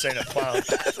who just seen a plum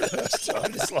for the first time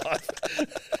in his life.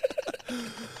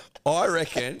 I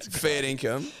reckon, fair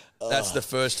income, that's the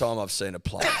first time I've seen a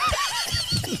plum.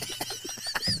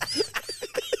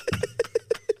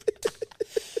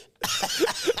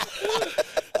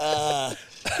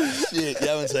 Shit, you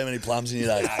haven't seen many plums in your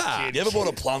day. kid, You ever bought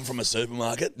a plum from a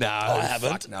supermarket? No, I haven't.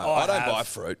 fuck no. I don't have. buy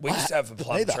fruit. We used to have a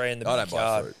plum Neither. tree in the I don't buy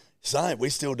backyard. fruit. Same, we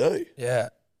still do. Yeah.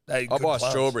 They I good buy plums.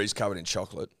 strawberries covered in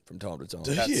chocolate from time to time.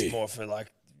 Do That's you? more for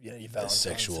like, your Valentine's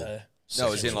sexual. Day.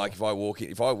 No, as in like if I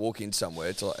walk in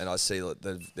somewhere and I see that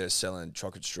they're selling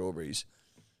chocolate strawberries,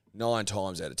 9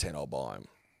 times out of 10 I'll buy them.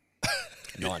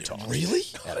 9 times. Really?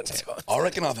 Out of 10. I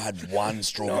reckon I've had one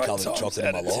strawberry coloured chocolate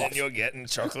in my life. You're getting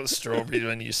chocolate strawberries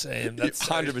when you see them. That's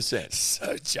 100%.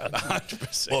 so junky.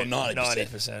 100%. Well, 90%.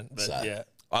 90%. But So- yeah.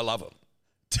 I love them.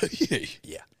 Do you?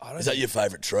 Yeah. Is that your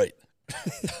favourite treat?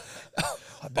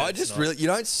 I just really, you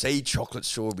don't see chocolate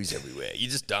strawberries everywhere. You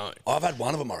just don't. I've had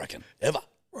one of them, I reckon. Ever.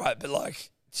 Right, but like,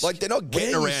 Like they're not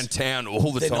getting Where you around town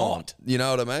all the they're time. not. You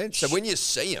know what I mean? So when you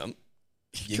see them,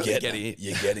 You gotta get get them. in.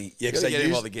 You're getting. Yeah, you 'cause gotta they get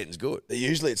in while usually, the getting's good.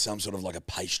 usually it's some sort of like a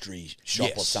pastry shop or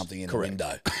Yes, something in correct.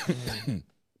 the window.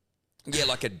 Yeah,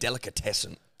 like a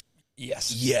delicatessen.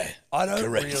 yes. Yeah. I don't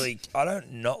correct. I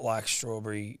don't not like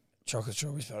chocolate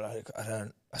strawberries, but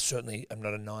I certainly am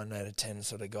not a 9 out of 10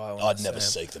 sort of guy. When I I'd see never 'em.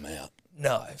 seek them out.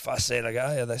 No, if I see it, I go,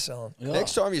 oh, yeah, they sell them.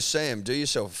 Next time you see them, do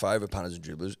yourself a favour, punters and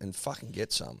dribblers, and fucking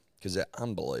get some because they're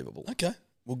unbelievable. Okay.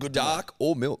 Well, good. to know. Dark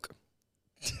or milk.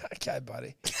 Okay,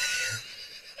 buddy.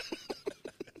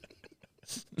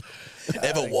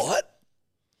 Ever what?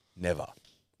 Never.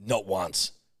 Not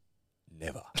once.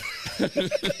 Never.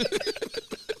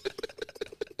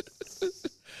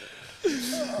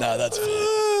 No, that's fair.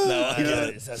 No, I get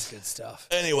it. That's good stuff.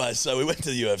 Anyway, so we went to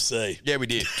the UFC. Yeah, we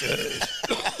did.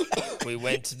 We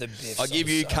went to the Biffs. I'll give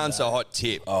on you cunts a Sunday. hot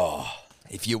tip. Oh,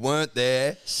 If you weren't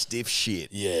there, stiff shit.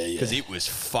 yeah. Because it was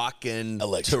fucking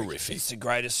Electric. terrific. It's the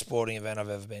greatest sporting event I've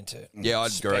ever been to. Yeah,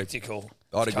 I'd agree. Spectacle.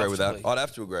 I'd agree with that. comfortably. I'd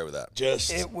have to agree with that.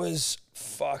 Just, It was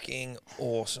fucking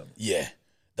awesome. yeah.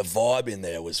 The vibe in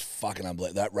there was fucking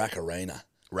unbelievable. That Rack Arena.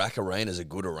 Rack Arena's a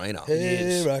good arena.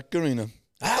 Hey, Rack Arena.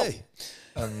 Hey.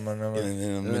 In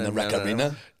the Rack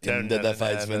Arena. In the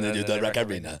fights when they do the Rack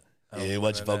Arena. Hey,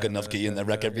 watch Volkanovski in the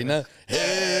Rack Arena.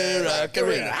 Hey, Rack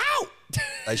Arena. Ow!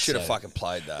 They should have fucking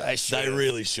played that. They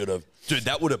really should have. Dude,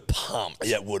 that would have pumped.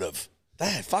 Yeah, would have.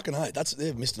 They fucking hate.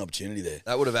 They've missed an opportunity there.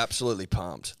 That would have absolutely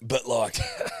pumped. But like,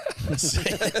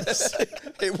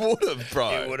 It would have, bro.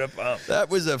 It would have pumped. That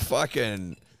was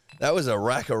a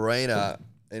Rack Arena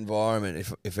environment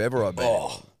if ever I've been.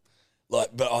 oh, like,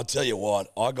 but I'll tell you what,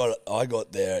 I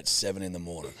got there at 7 a.m.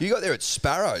 You got there at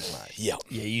Sparrows, mate. Yeah.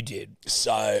 Yeah, you did.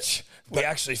 So We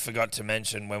actually forgot to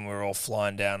mention when we were all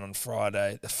flying down on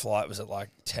Friday, the flight was at like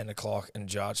 10 o'clock and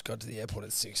Jarch got to the airport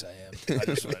at 6 a.m. I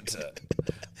just wanted to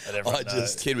let everyone know.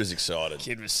 Kid was excited.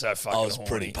 Kid was so fucking I was horny.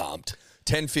 pretty pumped.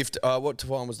 10:50. What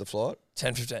time was the flight?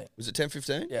 10:15. Was it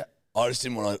 10:15? Yeah. I just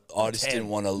didn't want to. I just 10. didn't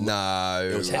want to. No.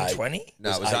 It was 10:20?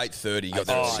 No, it was 8:30. You got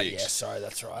there at Oh, 6. yeah, sorry,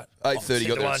 that's right. 8:30, got The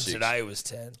there at one 6. today was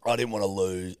 10. I didn't want to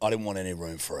lose. I didn't want any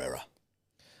room for error.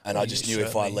 And I just you knew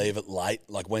if I certainly- leave it late,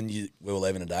 like when we were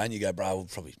leaving today, and you go, bro,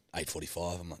 probably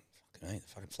 8:45. I'm like, fucking, the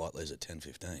fucking flight leaves at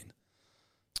 10:15.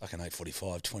 Fucking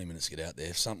 8:45, 20 minutes to get out there.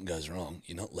 If something goes wrong,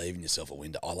 you're not leaving yourself a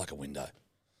window. I like a window.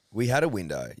 We had a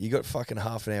window. You got fucking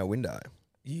half an hour window.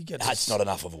 You get That's to, not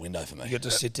enough of a window for me. You get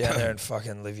to sit down there and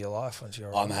fucking live your life once you're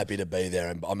I'm around. happy to be there,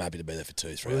 and I'm happy to be there for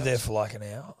 2-3 We were hours. there for like an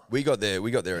hour. We got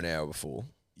there an hour before.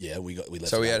 Yeah, we left.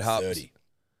 So we at had half- 30.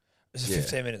 There's a Yeah.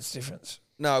 15 minutes difference.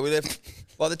 No, we left.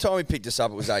 By the time we picked us up,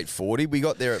 it was 8:40. We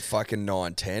got there at fucking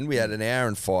 9:10. We had an hour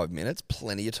and 5 minutes.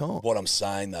 Plenty of time. What I'm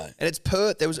saying though, And it's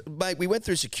Perth. Mate, we went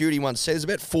through security once. Said there's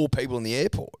about 4 people in the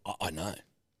airport. I know,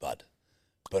 but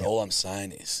all I'm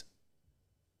saying is,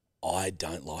 I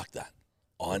don't like that.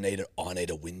 I need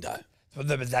a window. But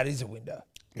that is a window.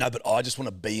 No, but I just want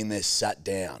to be in there, sat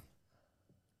down,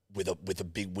 with a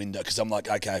big window, because I'm like,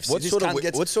 okay, if What this sort of cunt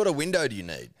gets what sort of window do you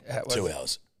need? 2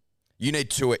 hours, You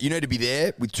need 2. You need to be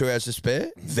there with 2 hours to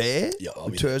spare. There, yeah, I'll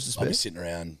with be, 2 hours to I'll spare. be sitting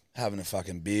around having a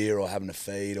fucking beer or having a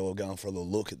feed or going for a little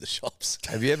look at the shops.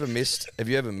 Have you ever missed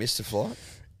a flight?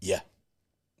 Yeah,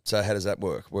 So how does that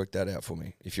work? Work that out for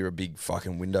me. If you're a big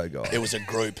fucking window guy. it was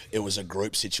a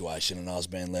group situation, and I was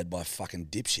being led by fucking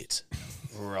dipshits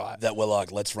Right. that were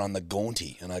like, let's run the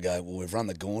Gaunty, and I go, well, we've run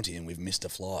the Gaunty and we've missed a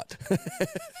flight,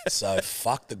 so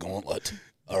fuck the gauntlet.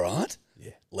 All right.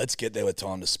 Yeah. Let's get there with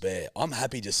time to spare. I'm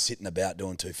happy just sitting about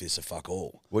doing 2 fifths of fuck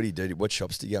all. What do you do? What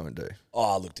shops do you go and do?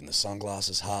 Oh, I looked in the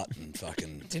sunglasses hut and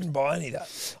fucking. Didn't buy any of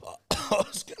that. I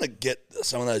was gonna get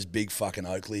some of those big fucking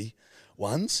Oakley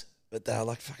ones, but they're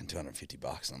like fucking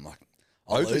 $250, and I'm like,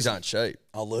 Oakleys aren't cheap.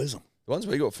 I'll lose them. The ones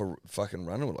we got for fucking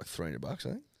running were like $300, I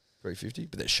think. $350,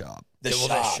 but they're sharp. They're Well,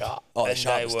 sharp. they're sharp. Oh, they're and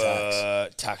sharp they as were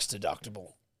tax. tax deductible.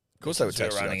 Of course they were They're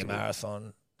tax running a deductible.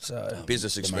 marathon. So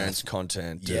Business expense,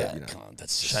 content. Yeah, you know.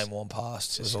 that's just, shame worn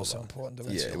past was also important to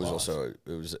us. Yeah, it was also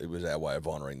it was our way of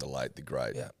honouring the late, the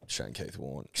great Yeah. Shane Keith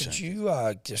Warren. Could you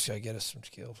just go get us some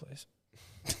tequila, please?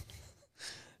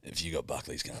 If you got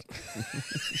Buckley's gun,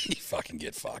 you fucking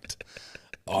get fucked.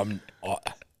 I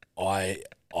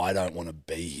don't want to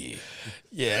be here.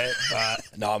 Yeah,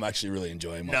 but No, I'm actually really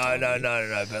enjoying my no, time no, here. no,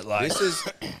 no, no. But like,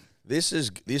 This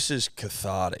is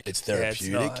cathartic. It's Yeah, it's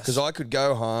therapeutic. nice. Because I could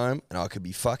go home and I could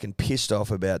be fucking pissed off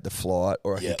about the flight,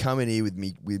 or I Yep. could come in here with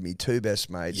me 2 best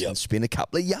mates Yep. and spin a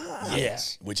couple of yards. yeah,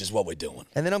 Which is what we're doing.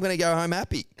 And then I'm going to go home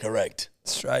happy. Correct.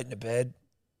 straight into bed,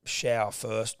 shower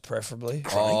first, preferably.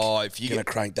 Oh, if You're you gonna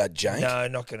crank that jank. No,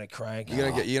 not going to crank.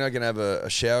 you're not gonna have a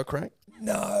shower crank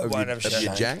No, of won't your, have of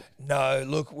your shower. jank. No,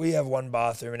 look, we have one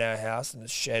bathroom in our house, and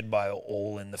it's shared by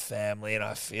all in the family. And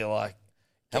I feel like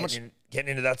getting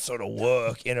into that sort of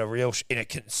work in a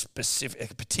a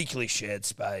particularly shared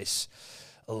space,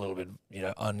 a little bit,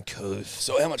 uncouth.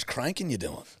 So how much cranking you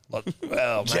doing? Like,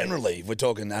 well, mate, Generally, if we're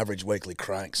talking average weekly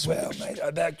cranks. well, mate,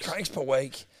 about cranks per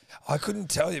week, I couldn't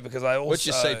tell you because I also What's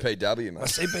your CPW, My mate?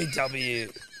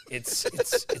 CPW. It's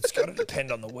got to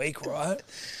depend on the week, right?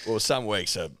 Well, some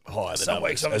weeks are higher than Some others,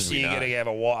 weeks, as obviously, we you're know. going to have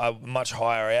a much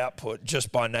higher output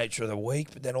just by nature of the week.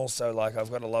 But then also, like,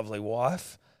 I've got a lovely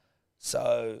wife,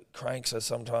 so cranks are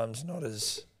sometimes not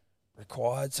as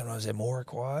required. Sometimes they're more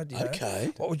required. You know?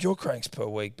 Okay. What would your cranks per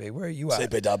week be? Where are you at?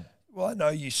 CP Dub. Well, I know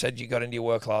you said you got into your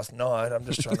work last night. I'm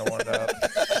just trying to wonder.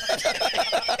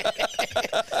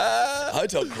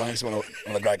 Hotel cranks are one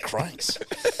of the great cranks.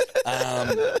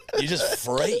 You're just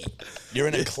free. You're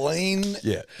in a clean,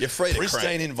 Yeah, you're free to pristine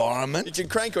crank. environment. You can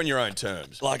crank on your own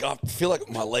terms. Like, I feel like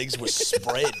my legs were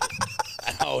spread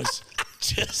and I was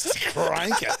just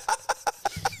cranking.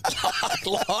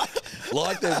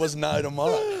 like there was no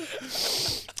tomorrow.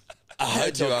 A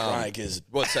hotel you, crank is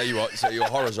What? So you're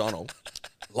horizontal.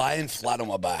 laying flat on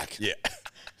my back. Yeah,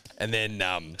 and then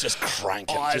Just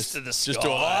cranking. Eyes to the sky. just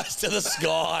do eyes to the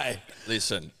sky.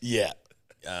 listen. Yeah.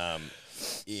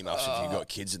 Earmuffs if you've got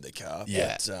kids in the car.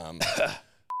 Yeah. But,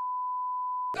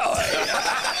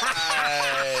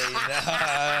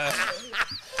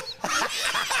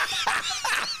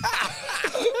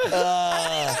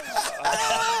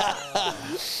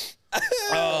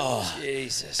 Oh,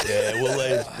 Jesus. yeah.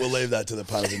 We'll leave that to the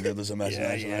punters and dribblers'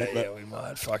 imagination. Yeah, mate. we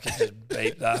might fucking just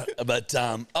beat that. But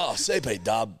CP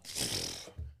Dub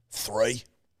 3.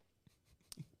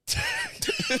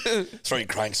 3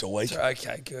 cranks a week,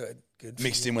 Okay, good. Good. for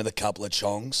mixed you. in with a couple of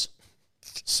chongs.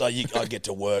 So I get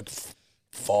to work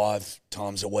 5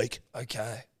 times a week.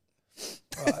 Okay.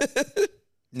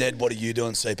 Ned, what are you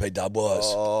doing CP Dub wise?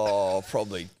 oh,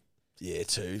 probably. Yeah,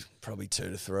 probably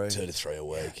 2 to 3. 2 to 3 a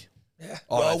week. Yeah.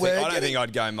 I we're don't getting- think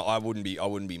I'd go. I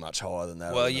wouldn't be much higher than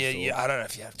that. Well, I wouldn't have yeah. thought. I don't know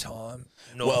if you have time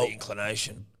nor Well- the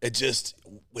inclination. It just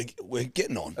we're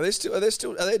getting on. Are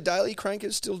there daily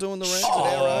crankers still doing the ranks Oh,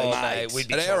 at our age? mate. we'd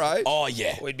be At our talking, age? Oh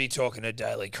yeah. we'd be talking to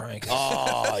daily crankers.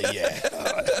 Oh yeah.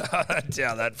 I don't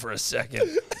doubt that for a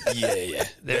second. Yeah.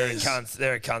 There are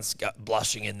cunts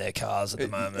blushing in their cars at the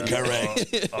moment. Correct.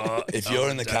 If you're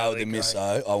in the car with the daily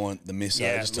misso, I want the misso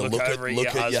Yeah, just to look look over at your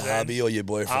your husband. hubby or your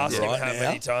boyfriend Ask him right how now.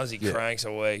 many times he cranks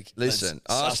a week. Listen,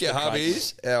 Let's ask suss your the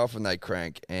hubbies how often they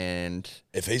crank, and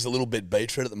If he's a little bit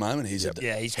beetroot at the moment, he's a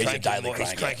He's a cranking daily more. He's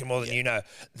cranker. cranking more than you know.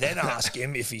 Then ask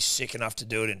him if he's sick enough to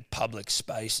do it in public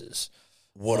spaces,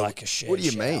 What do- like a shared what do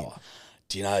you shower. mean?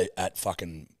 Do you know at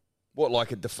fucking what,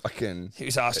 like at the fucking? He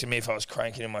was asking me if I was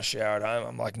cranking in my shower at home.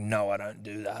 I'm like, no, I don't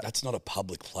do that. that's not a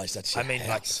public place. That's I your mean, like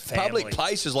house. family. Public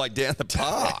places like down the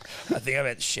park. I think I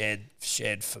meant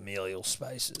shared familial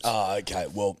spaces. Oh, okay.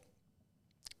 Well,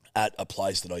 at a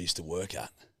place that I used to work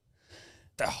at,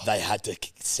 Oh, they had to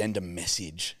send a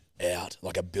message out.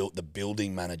 Like the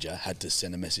building manager had to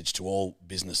send a message to all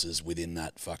businesses within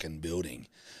that fucking building,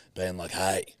 being like,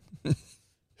 "Hey,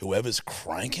 whoever's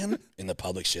cranking in the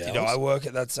public showers, did I work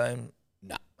at that same?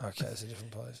 no, Okay, it's a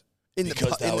different place.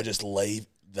 because they were just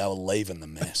they were leaving the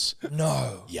mess.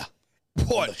 No. Yeah,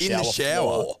 What the in the shower shower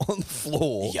floor. on the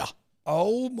floor? yeah.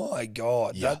 Oh my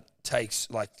god, Yeah. that takes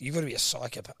you've got to be a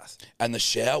psychopath. And the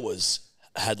showers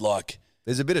had like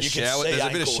There's a bit of You can shower. see There's a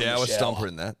bit of ankle in the shower shower. stomper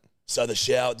in that. so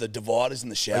the dividers in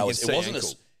the showers. see It wasn't ankle.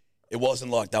 it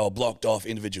wasn't like they were blocked off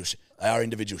individual. They are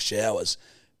individual showers,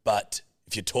 but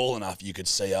if you're tall enough, you could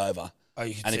see over. Oh,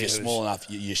 you can And if see you're who's- small enough,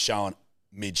 you're showing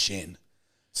mid shin.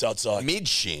 So it's like Mid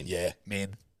shin. yeah,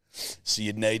 man. So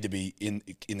you'd need to be in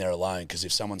there alone because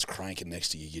if someone's cranking next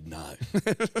to you, you'd know.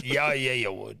 Yeah,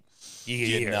 you would. You You'd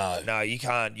hear it. know. No, you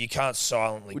can't. You can't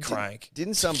silently crank.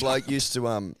 Didn't some bloke used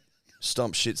to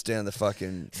stomp shits down the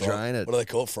fucking drain at What do they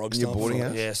call it? Frog in your stomp? boarding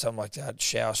house? Yeah, something like that.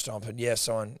 Shower stomping. Yeah,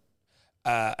 someone,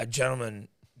 a gentleman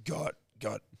got,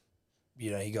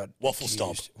 he got Waffle accused.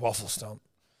 stomp. Waffle stomp.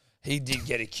 He did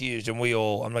get accused, and we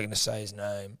all. I'm not going to say his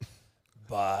name,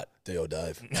 but D or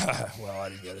Dave. well, I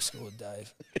didn't go to school with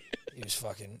Dave. He was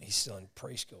fucking. He's still in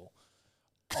preschool.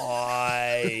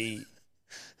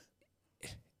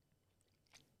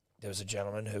 There was a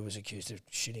gentleman who was accused of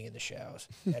shitting in the showers.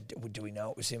 Now, do we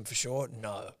know it was him for sure?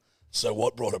 No. So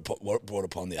what brought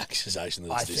upon the accusation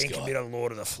that I it's this think guy? a bit of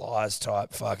Lord of the Flies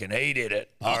type fucking. He did it.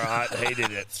 All right, he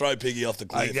did it. Throw Piggy off the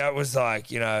Like cliff. that was like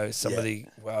somebody.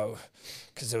 Well,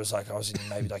 because there was I was in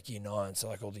maybe year 9,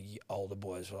 so all the older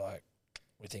boys were like,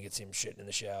 "We think it's him shitting in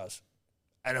the showers,"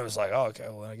 and it was like, "Oh, okay,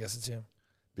 well, I guess it's him."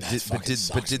 But That did, but fucking did,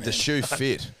 sucks, but did the man. shoe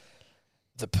fit?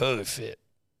 The poo fit.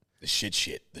 The shit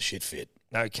fit.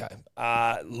 Okay.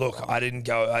 Look, I didn't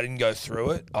go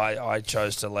through it. I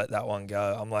chose to let that one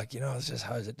go. I'm like, let's just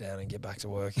hose it down and get back to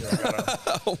work.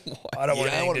 I don't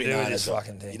want anything to do with this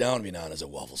fucking You thing. don't want to be known as a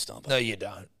waffle stomper. No, you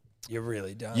don't. You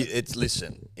really don't.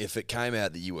 Listen. If it came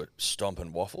out that you were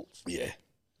stomping waffles, Yeah,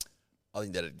 I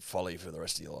think that'd follow you for the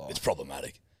rest of your life. it's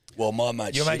problematic. Well, my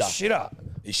mate Your mate Shitter, Shitter.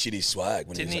 he shit his swag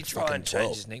when Didn't he he was try fucking and change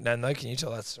 12. his nickname though? Can you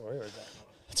tell that story or is that?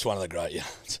 It's one of the great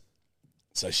yarns.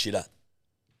 So Shitter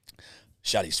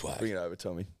shut his Bring swag. it over,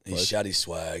 Tommy. He shut his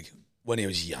swag when he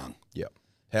was young. Yep.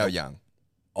 How young?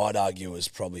 I'd argue was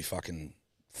probably fucking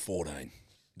 14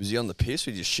 Was he on the piss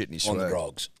or just shitting his on the swag?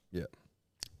 grogs. Yeah.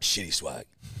 Shitty swag.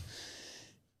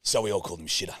 So we all called him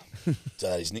Shitter.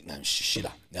 So his nickname's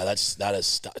Shitter. Now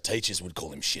teachers would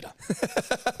call him Shitter.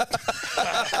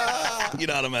 You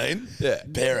know what I mean? Yeah.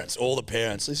 Parents, all the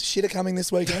parents. Is Shitter coming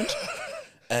this weekend?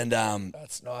 And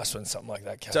That's nice when something like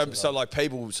that catches So like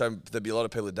people, so there'd be a lot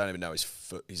of people that don't even know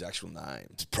his actual name.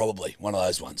 it's probably one of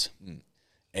those ones.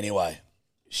 Anyway,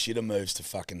 Shitter moves to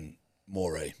fucking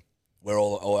Moree. We're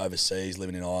all overseas,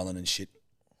 living in Ireland and shit.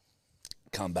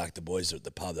 Come back, the boys are at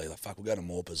the pub. They're like, fuck, we'll go to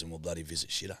Morpers and we'll bloody visit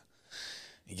Shitter.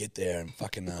 You get there and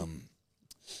fucking,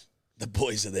 the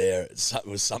boys are there. It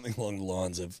was something along the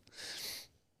lines of,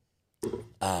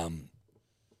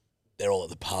 they're all at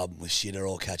the pub with Shitter,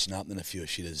 all catching up. And then a few of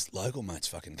Shitter's local mates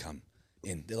fucking come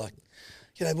in. They're like,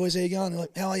 g'day boys, how you going? They're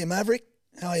like, how are you, Maverick?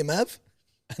 How are you, Mav?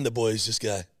 And the boys just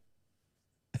go,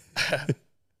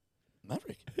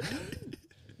 Maverick?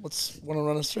 Want to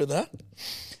run us through that?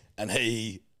 And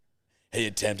he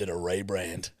attempted a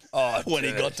rebrand when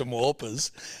he got to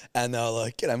Morpers, and they were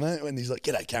like, "G'day, mate." And he's like,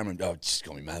 "G'day, Cameron." Oh, just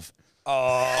call me Mav.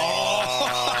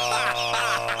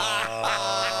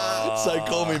 So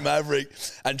call me Maverick,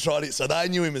 and tried it. So they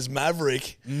knew him as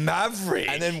Maverick. Maverick.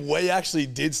 And then we actually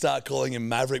did start calling him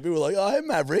Maverick. We were like, "Oh, hey,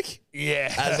 Maverick."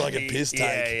 Yeah. As like a piss take.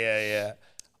 Yeah.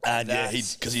 And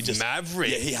That's because he just Maverick.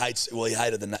 Yeah, he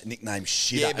hated the nickname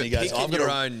Shitter. Yeah, and but he goes, picking "I've your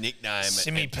got own nickname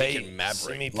Simmy and P. picking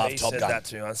Maverick. Simmy Love P Top said Gun. that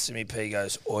to me once. Simmy P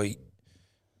goes, "Oi,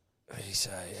 what did he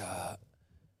say?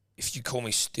 If you call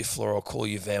me Stifler, I'll call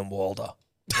you Van Wilder."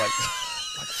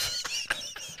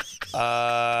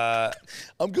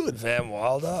 I'm good." Van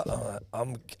Wilder?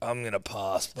 I'm gonna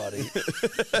pass, buddy.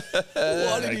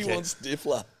 Why did he Okay. want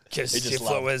Stifler? Because He just Stifler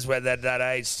loved- was when that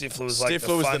age. Stifler was like Stifler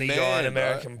the was the funny guy man, in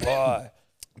American Pie.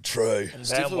 True. And Stifler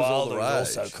Van was all Wilder the was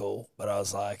also rage. cool, but I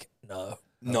was like, no,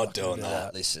 Not doing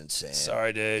that. Listen, Sam.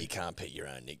 Sorry, dude. You can't pick your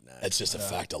own nickname. It's just a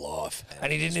fact of life.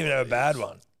 And he didn't even have a bad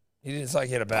one. He didn't. It's like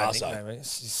he had a bad Paso. nickname. It's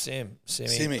Simmy,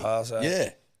 Simmy. Paso.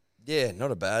 Yeah. Yeah,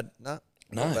 not a bad. No,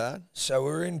 No. not bad. So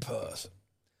we're in Perth.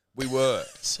 We were.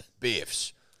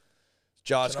 Biffs.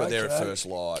 Jar's Can got I- there can at I- first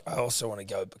light. I also want to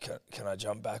go, but can I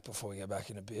jump back before we go back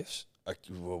into Biffs?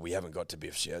 Well, we haven't got to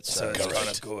Biffs yet. So So, it's Correct. kind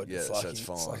of good. Yeah, it's so like it's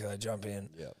fine. It's like they jump in.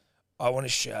 Yeah. I want to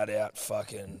shout out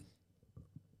fucking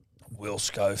Will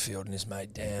Schofield and his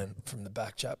mate Dan from the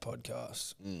Backchat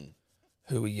podcast,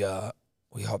 who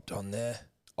we hopped on there.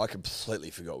 I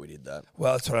completely forgot we did that.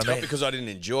 Well, that's what It's I not mean. because I didn't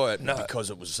enjoy it, No. but because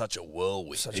it was such a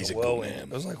whirlwind. Such He's a a good whirlwind. man.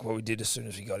 It was like what we did as soon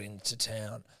as we got into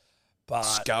town. But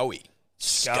Scully.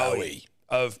 Scully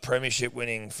of premiership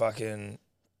winning fucking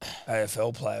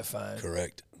AFL player fame.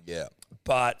 Correct. Yeah.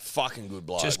 But Fucking good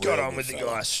bloke. just got real on good with the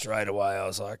fella. guy straight away. I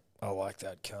was like, I like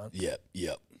that cunt.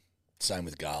 Yep. Same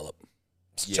with Garlop.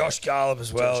 Yeah. Josh Garlop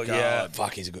as well. Josh yeah. Garlop.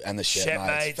 Fuck, he's a good. And the Shet Shet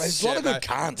mates. mates. There's a lot of good Shet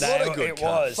cunts. mates. Lot of good it cunts.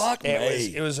 was. Fuck me.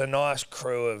 It was a nice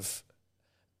crew of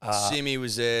Simmy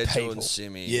was there, people. Jordan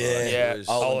Simmy. Yeah. yeah, It was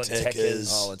Olin Techers.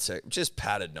 Techers. Olin Tech. Just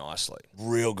padded nicely.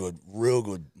 Real good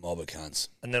mob of cunts.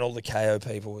 And then all the KO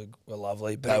people were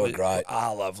lovely. But They it were was- great.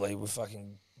 Are lovely. We've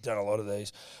fucking done a lot of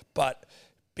these. But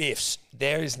Biffs,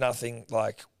 there is nothing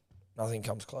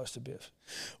comes close to Biffs.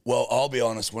 Well, I'll be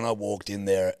honest, when I walked in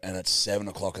there and it's 7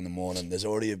 o'clock in the morning, there's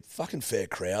already a fucking fair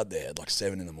crowd there at like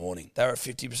 7 in the morning. They were at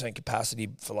 50% capacity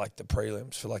for like the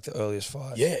prelims, for like the earliest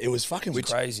fight. Yeah, it was fucking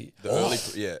Crazy. The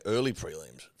early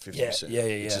prelims, 50%. Yeah,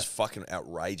 Which yeah. is fucking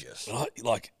outrageous.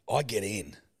 But I get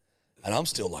in and I'm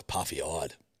still like puffy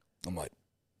eyed. I'm like,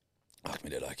 fuck me,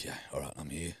 dude, okay, all right, I'm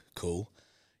here, cool.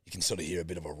 You can sort of hear a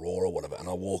bit of a roar or whatever. And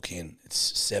I walk in, it's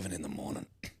 7 in the morning,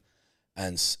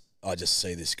 and I just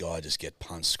see this guy just get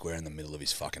punched square in the middle of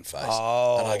his fucking face.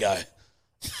 Oh. And I go,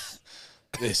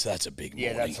 that's a big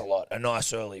Yeah, morning. that's a lot. A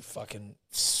nice early fucking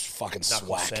Fucking knuckle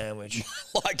swack. sandwich.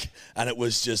 And it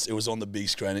was on the big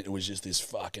screen. It was just this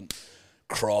fucking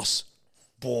cross,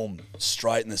 boom,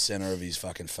 straight in the center of his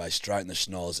fucking face, straight in the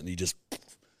schnoz, and he just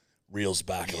reels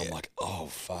back, and I'm like, oh,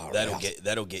 far That'll out.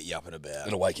 get you up and about.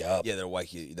 It'll wake you up. Yeah,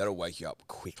 that'll wake you up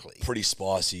quickly. Pretty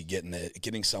spicy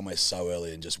getting somewhere so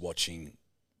early and just watching.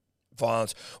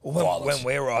 Violence. Well, Violence. when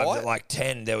we arrived at like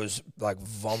 10, there was like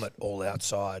vomit all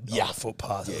outside Yeah. on the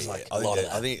footpath. It was like I a lot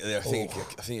of think, that.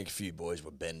 I think a few boys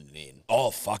were bending in.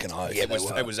 Oh, fucking oath. Yeah,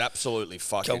 It was absolutely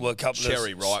fucking Couple of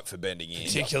cherry ripe for bending in.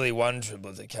 particularly one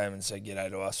dribbler that came and said g'day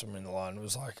to us from in the line. It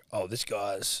was like, oh, this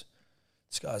guy's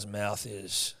mouth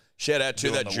is. Shout out to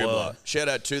Doing that the dribbler. work. Shout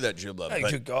out to that dribbler. Hey,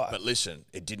 good guy. But listen,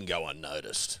 it didn't go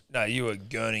unnoticed. No, you were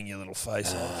gurning your little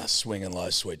face off. Swinging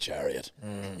low, sweet chariot.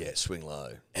 Yeah, swing low.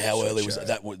 How Sweet early was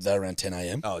chariot. that? That around 10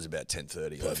 a.m.? Oh, it was about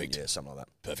 10:30. Perfect. Yeah, something like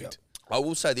that. Perfect. I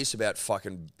will say this about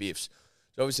fucking Biffs.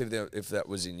 So obviously, if that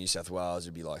was in New South Wales,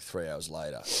 it'd be like 3 hours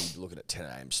later. So you'd be looking at 10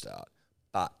 a.m. start.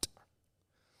 But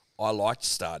I liked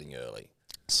starting early.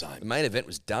 The Same. main event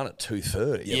was done at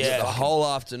 2:30. Yeah. It was the whole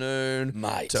afternoon,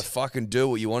 Mate. to fucking do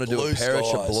what you want to do Blue at Perisher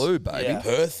skies. Blue, baby. Yeah.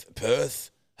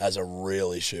 Perth has a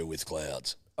real issue with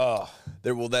clouds. Oh,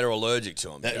 They're allergic to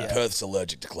them. Perth's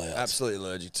allergic to clouds. Absolutely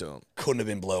allergic to them. Couldn't have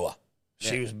been bluer.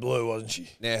 she was blue, wasn't she?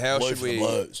 Now, how Blue should for the we?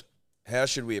 Blues. How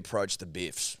should we approach the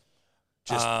biffs?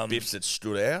 Just biffs that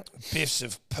stood out, Biffs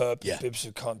of Yeah. biffs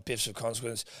of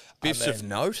consequence. biffs of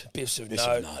note. Biffs of Biffs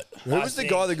note. of note. Who was the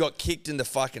guy that got kicked in the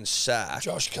fucking sack?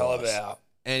 Josh Cullabau.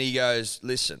 And he goes,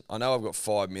 listen, I know I've got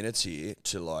 5 minutes here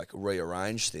to like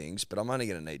rearrange things, but I'm only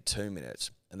going to need 2 minutes,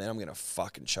 and then I'm going to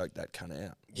fucking choke that cunt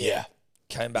out. Yeah.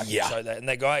 Came back Yeah. and choked that. And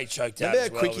that guy he choked out Remember as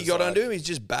how well quick he was got like- onto him? He's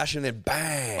just bashing them,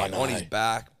 bang, I know. on his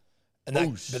back. And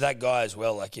but that guy as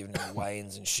well, like even in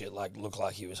weigh-ins and shit, like looked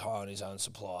like he was high on his own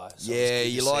supply. So Yeah, it's good to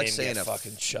you see like him seeing get a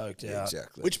fucking choked out.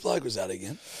 Exactly. Which bloke was that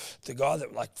again? The guy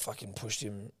that like fucking pushed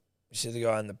him. You see the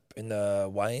guy in the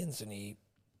weigh-ins, and he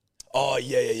Oh,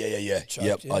 yeah. Choked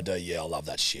Yep, him. I do. Yeah, I love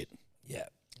that shit. yeah,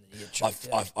 he get choked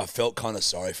out. I felt kind of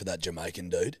sorry for that Jamaican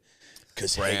dude.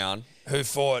 Because Brown. Who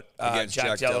fought Against Jack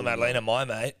Jack Della Della Maddalena, my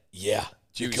mate. Yeah,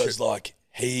 Jewish because trip. like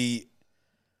he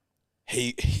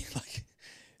like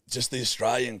just the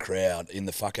Australian crowd in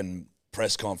the fucking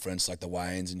press conference, like the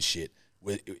weigh-ins and shit.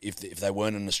 If they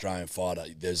weren't an Australian fighter,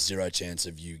 there's zero chance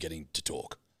of you getting to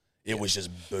talk. It was just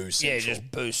boo central. Yeah,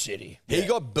 just Boo City. He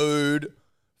got booed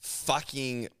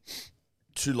fucking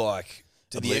to like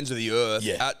to the ends of the earth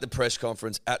Yeah. at the press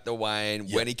conference, at the weigh-in,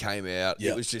 Yeah. when he came out.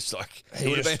 Yeah. It was just like, He it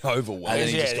would have just- been overwhelming. And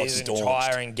he just got his stormed.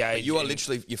 entire engagement. You are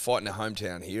literally, you're fighting a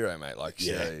hometown hero, mate. Like,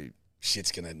 Yeah. so,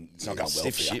 It's not going well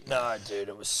stiff for you. shit. No, dude,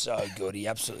 it was so good. He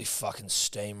absolutely fucking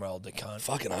steamrolled the cunt.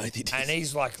 Fucking oath he did. And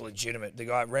he's like legitimate. The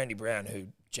guy Randy Brown, who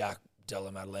Jack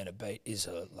Della Maddalena beat, is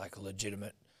a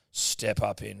legitimate step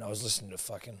up in. I was listening to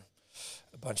fucking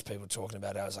a bunch of people talking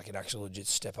about how it was like an actual legit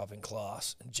step up in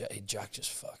class, and Jack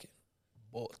just fucking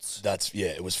butts.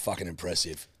 It was fucking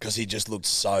impressive because he just looked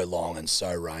so long and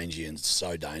so rangy and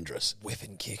so dangerous.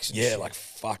 Whipping kicks. And Yeah, shit. like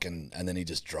fucking, and then he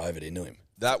just drove it into him.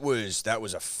 That was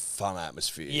a fun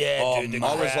atmosphere. Yeah, Oh, dude. The mate.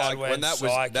 I was crowd like, when went that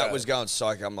psycho. was going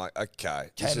psycho, I'm like,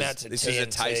 okay, this Came out to is a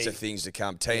TNT. taste of things to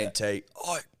come. TNT.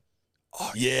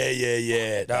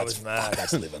 Yeah. That was mad.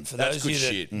 That's living. For That's those good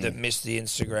of you shit. that missed the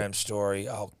Instagram story,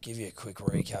 I'll give you a quick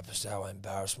recap as to how I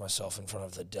embarrassed myself in front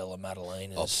of the Della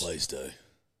Maddalenas. Oh, please do.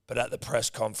 But at the press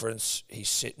conference, he's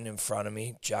sitting in front of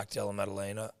me, Jack Della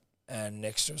Maddalena, and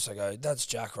next to us, I go, "That's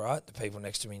Jack, right?" The people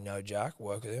next to me know Jack,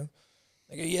 work with him.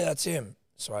 They go, "Yeah, that's him."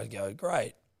 So I go,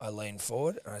 "Great." I lean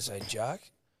forward and I say,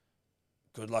 "Jack,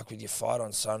 good luck with your fight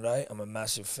on Sunday. I'm a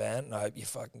massive fan, and I hope you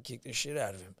fucking kick the shit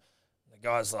out of him." The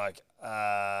guy's like,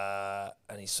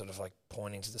 and he's sort of like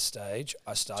pointing to the stage.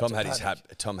 I start. Tom to had his panic.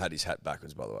 hat. Tom had his hat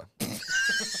backwards, by the way.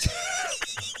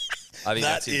 I think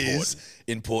That that's important. is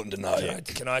important to know.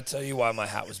 Can I tell you why my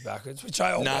hat was backwards? Which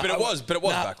I always. Nah. But it was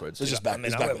Nah, backwards. It's just I back. mean,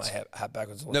 It's I wear backwards. my hat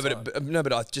backwards all No, the but time.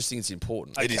 but I just think it's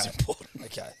important. It is Okay. important.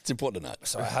 Okay. It's important to know.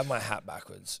 So I have my hat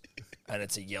backwards, and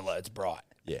it's a yellow. It's bright.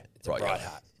 Yeah, It's a bright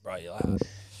hat, bright yellow hat.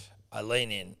 I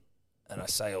lean in, and I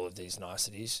say all of these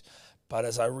niceties, but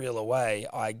as I reel away,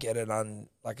 I get a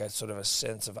sort of a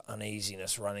sense of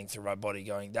uneasiness running through my body,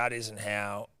 going, "That isn't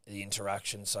how the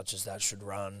interaction such as that should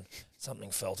run."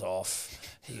 Something felt off.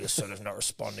 He was sort of not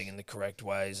responding in the correct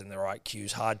ways and the right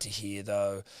cues. Hard to hear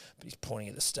though, but he's pointing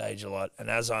at the stage a lot. And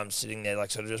as I'm sitting there,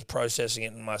 like sort of just processing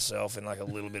it in myself in like a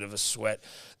little bit of a sweat,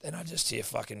 then I just hear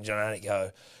fucking John Anik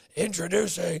go,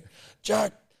 "Introducing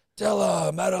Jack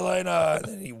Della Maddalena." And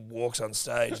then he walks on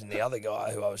stage, and the other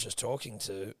guy who I was just talking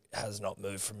to has not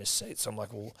moved from his seat. So I'm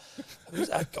like, "Well, who's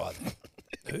that guy then?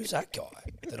 Who's that guy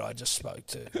that I just spoke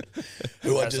to?"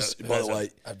 Who I Has just, a- by has the a- way,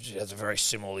 has a very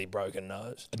similarly broken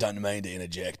nose. I don't mean to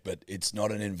interject, but it's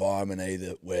not an environment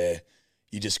either where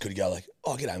you just could go like,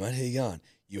 "Oh, g'day, mate, how you going?"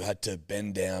 You had to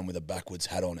bend down with a backwards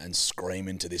hat on and scream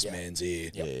into this man's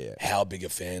ear how big a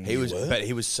fan He you was, were. but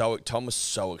he was so. Tom was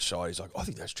so excited. He's like, "I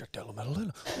think that's Jack Della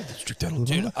Maddalena. I think that's Jack Della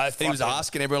Maddalena." I And he was fucking-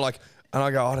 asking everyone like, and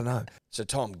I go, "I don't know." So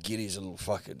Tom Giddy's a little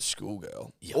fucking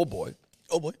schoolgirl or boy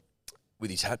Oh, boy. with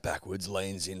his hat backwards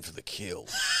leans in for the kill,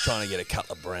 trying to get a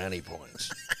couple of brownie points.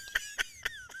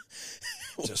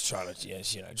 Just trying to,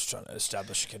 just trying to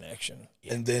establish a connection.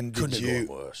 And then Couldn't did have you,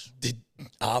 gone worse.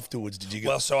 afterwards, did you go,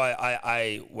 Well, so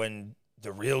I when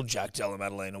the real Jack Della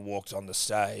Maddalena walked on the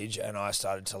stage and I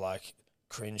started to like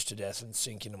cringe to death and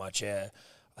sink into my chair,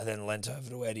 I then leant over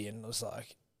to Eddie and was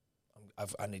like,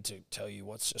 I need to tell you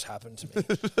what's just happened to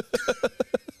me.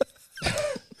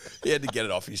 He had to get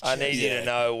it off his I chest. need you to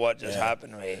know what just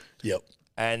happened to me. yep.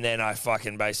 And then I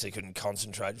fucking basically couldn't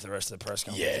concentrate for the rest of the press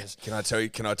conferences. Can I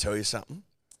tell you something?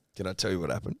 Can I tell you what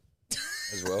happened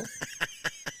as well?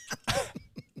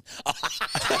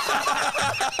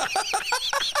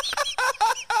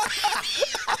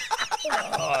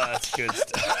 Oh, that's good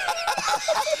stuff.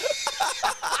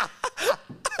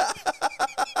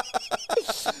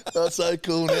 Not so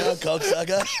cool now,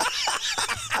 cocksucker.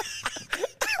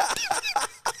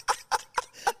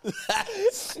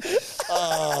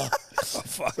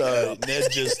 Fuck. So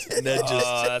Ned just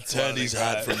that's turned one his of the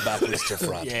hat great- from backwards to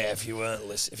front. Yeah, if you're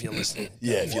listening.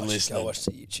 Yeah, go if you're watch- listening. Go watch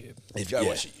the YouTube. Go Yeah.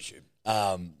 watch it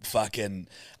YouTube. Fucking,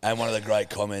 and one of the great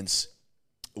comments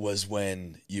was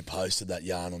when you posted that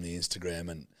yarn on the Instagram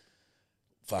and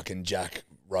fucking Jack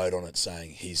wrote on it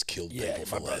saying he's killed Yeah, people my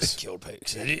for brother's less. killed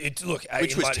people. Look,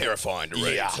 Which it was might- terrifying to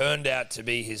read. It turned out to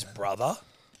be his brother,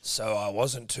 so I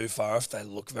wasn't too far off. They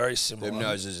look very similar. Them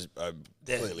noses are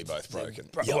They're- clearly both they're broken.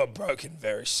 Well, broken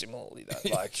very similarly, though.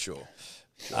 Like, Sure.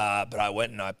 but I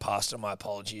went and I passed on my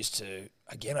apologies to,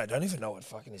 again, I don't even know what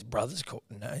fucking his brother's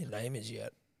name is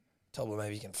yet. Tell me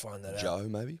maybe you can find that out. Joe,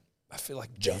 maybe? I feel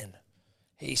like Joe. Ben.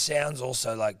 He sounds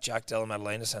also like Jack Della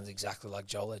Maddalena sounds exactly like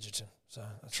Joel Edgerton. So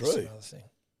that's just True. another thing.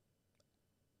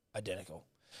 Identical.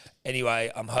 Anyway,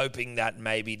 I'm hoping that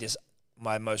maybe this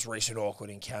my most recent awkward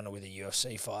encounter with a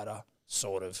UFC fighter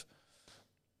sort of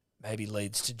maybe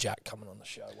leads to Jack coming on the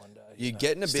show one day. You're know?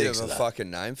 getting a bit Sticks of to a that. fucking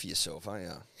name for yourself, aren't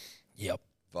you? Yep.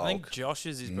 I think Volk. Josh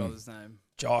is his brother's name.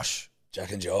 Josh.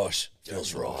 Jack and Josh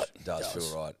feels right. Does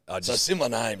feel right. I So just similar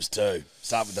names too.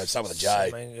 Start with a J.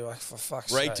 I mean, you're like, for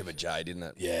fuck's reeked sake. of a J, didn't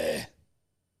it? Yeah.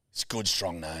 It's good,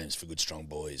 strong names for good, strong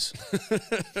boys.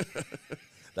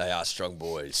 They are strong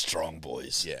boys. Strong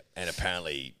boys. Yeah, and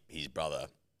apparently his brother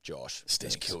Josh was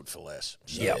Stinks. killed for less.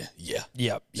 Yeah. Yep. Yeah.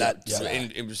 Yep. That- yep. So,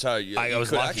 yep. so you, I you was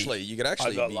could lucky. actually, you could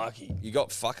actually, got be- lucky. You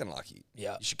got fucking lucky.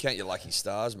 Yeah. You should count your lucky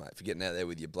stars, mate, for getting out there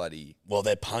with your bloody. Well,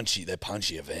 they're punchy. They're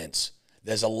punchy events.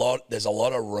 There's a lot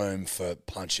of room for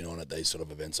punching on at these sort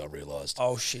of events. I realised.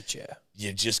 Oh shit, yeah.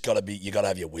 You just got to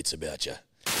have your wits about you.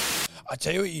 I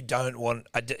tell you what you don't want,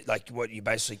 like what you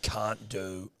basically can't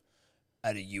do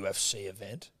at a UFC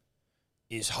event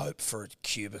is hope for a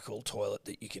cubicle toilet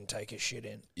that you can take a shit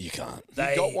in. You can't.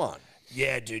 You got one.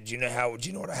 Yeah, dude. Do you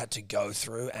know what I had to go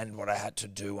through and what I had to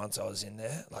do once I was in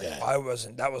there? Like Yeah.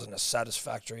 that wasn't a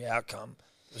satisfactory outcome.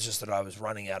 It was just that I was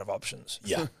running out of options.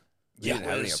 Yeah. You Yeah. didn't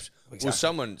have any was- options.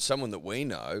 exactly. Well, someone that we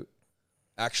know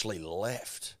actually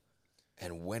left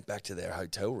and went back to their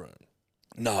hotel room.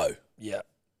 No. Yeah,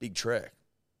 Big trek,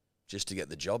 just to get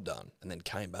the job done, and then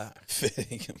came back.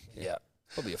 yeah.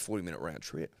 Probably a 40-minute round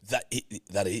trip. that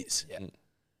is. Yeah.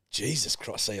 Jesus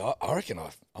Christ. See, I reckon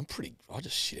I'm pretty. I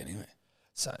just shit anyway.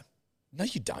 So No,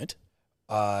 you don't.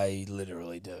 I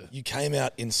literally do. You came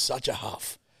out in such a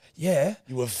huff. Yeah.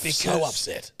 You were so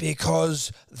upset.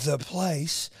 Because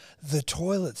the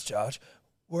toilets, Judge,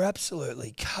 were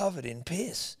absolutely covered in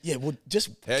piss. Yeah, well, just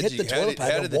How get did, the toilet paper.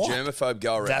 how did the wipe. germaphobe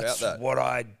go about That's that? what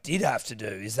I did have to do.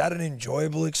 Is that an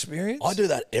enjoyable experience? I do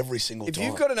that every single If time.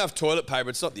 you've got enough toilet paper,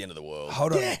 it's not the end of the world.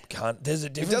 Hold on, Yeah. cunt. There's a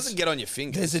It difference. doesn't get on your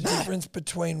fingers. There's a difference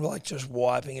between like just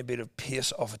wiping a bit of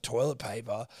piss off a toilet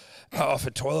paper, off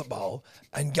a toilet bowl,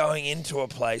 and going into a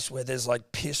place where there's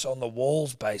like piss on the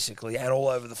walls basically and all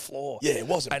over the floor. yeah, it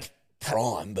wasn't And-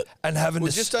 prime, but And having Well,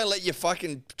 to just don't let your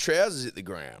fucking trousers hit the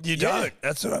ground. you don't.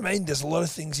 That's what I mean. There's a lot of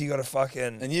things you got to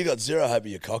fucking. and you got zero hope of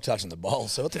your cock touching the bowl.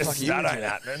 So what the fuck are you that doing? ain't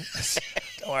happening.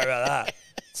 Don't worry about that.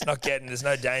 It's not getting. There's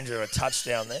no danger of a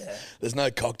touchdown there. There's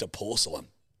no cock to porcelain.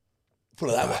 Put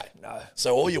it that way. No,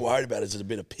 So all you're worried about is a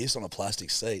bit of piss on a plastic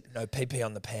seat. no pee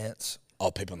on the pants. Oh,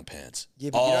 people on the pants.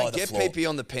 Yeah, but you don't the get floor. pee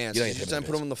on the pants. You You, don't get just pee on don't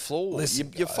the put them on the floor.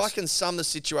 Listen, you guys. fucking sum the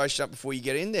situation up before you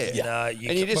get in there. No, and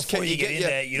you just before you get in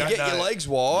there, you don't get know. your legs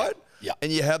wide. Yeah.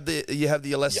 And you have the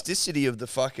elasticity of the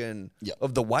fucking Yep.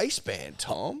 of the waistband,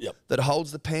 Tom, Yep. that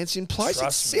holds the pants in place.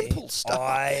 Trust it's me, simple stuff.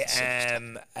 I It's simple stuff.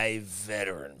 am a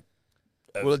veteran.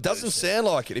 of Well, it doesn't those sound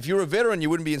like it. If you're a veteran, you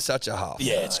wouldn't be in such a huff.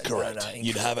 Yeah, it's No, correct. no,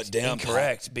 You'd have it down. pat.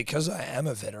 Incorrect. Because I am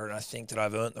a veteran, I think that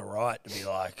I've earned the right to be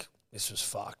like, this was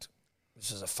fucked.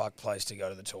 This is a fuck place to go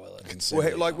to the toilet. Consider Well,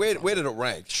 it. like where did it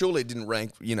rank? Surely it didn't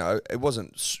rank. You know, it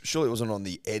wasn't. Surely it wasn't on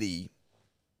the Eddie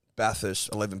Bathurst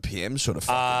 11 p.m. sort of.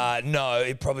 No,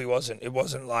 it probably wasn't. It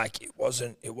wasn't like it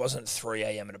wasn't 3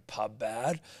 a.m. at a pub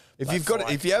bad. If But you've for, got-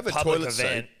 like, if you have a public toilet seat-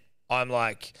 event, I'm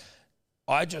like,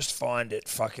 I just find it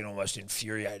fucking almost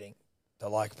infuriating. that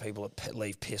like people that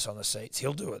leave piss on the seats.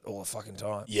 He'll do it all the fucking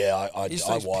time. Yeah, I He just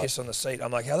I leaves wipe. piss on the seat.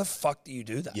 I'm like, how the fuck do you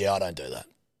do that? Yeah, I don't do that.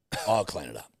 I'll clean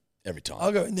it up every time.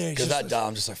 I'll go in there. Because that day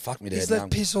I'm just like, fuck me, He's Dad.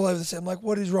 left piss all over the seat. I'm like,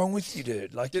 what is wrong with you,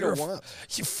 dude? Like, Did you're it a,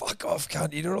 once. you fuck off,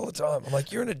 cunt. You do it all the time. I'm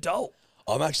like, you're an adult.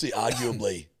 I'm actually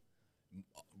arguably,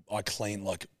 I clean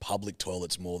like public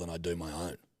toilets more than I do my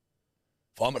own.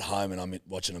 If I'm at home and I'm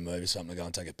watching a movie or something, I go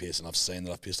and take a piss and I've seen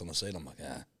that I've pissed on the seat, I'm like,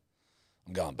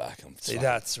 I'm going back. See,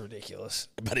 that's ridiculous.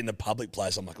 But in a public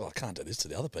place, I'm like, I can't do this to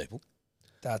the other people.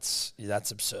 That's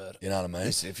absurd. You know what I mean?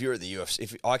 Listen, if you're at the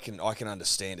UFC, I can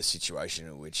understand a situation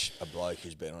in which a bloke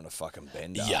who's been on a fucking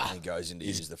bender and he goes in to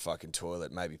use the fucking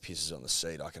toilet, maybe pisses on the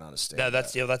seat. I can understand. No,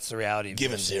 that's the reality.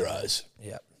 Given zeros.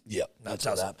 Yeah. Yep, that's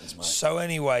what happens, mate. So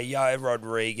anyway, Yair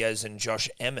Rodriguez and Josh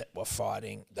Emmett were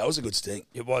fighting. That was a good sting.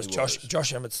 It was.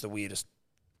 Josh Emmett's the weirdest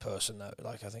person, though.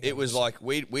 Like, I think it was like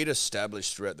we'd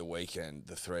established throughout the weekend,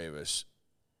 the three of us,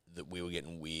 that we were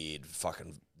getting weird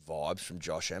fucking vibes from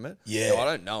Josh Emmett. Yeah. Now, I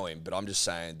don't know him, but I'm just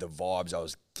saying the vibes I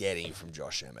was getting from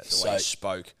Josh Emmett. The way he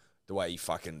spoke, the way he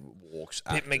fucking walks.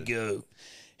 Bit Magoo.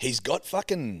 He's got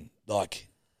fucking, like,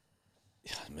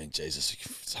 I mean, Jesus,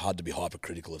 it's hard to be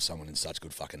hypercritical of someone in such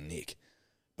good fucking nick.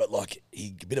 But, like,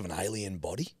 a bit of an alien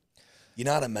body. You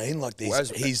know what I mean? Like,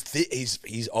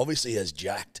 he's obviously as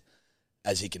jacked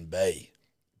as he can be,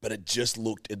 but it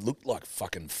looked like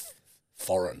fucking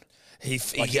foreign. He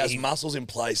has muscles in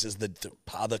places that the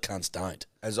other cunts don't.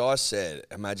 As I said,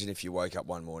 imagine if you woke up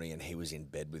one morning and he was in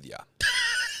bed with you.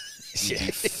 You'd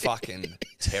be fucking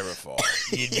terrified.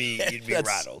 You'd be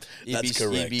rattled. That's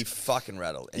correct. You'd be fucking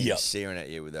rattled. And he's staring at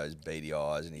you with those beady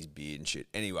eyes and his beard and shit.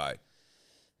 Anyway,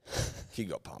 kid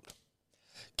got pumped.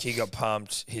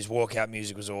 His walkout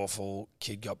music was awful.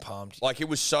 Kid got pumped. Like, it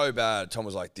was so bad. Tom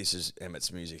was like, this is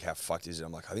Emmett's music. How fucked is it?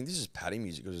 I'm like, I think this is Paddy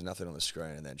music because there's nothing on the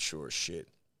screen. And then sure as shit.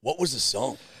 What was the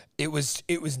song? It was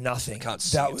nothing. Can't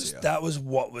sing that was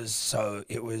what was so.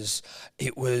 It was.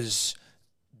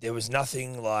 There was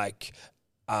nothing like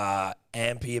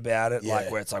ampy about it, like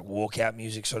where it's like walkout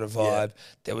music sort of vibe. Yeah.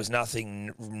 There was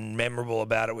nothing memorable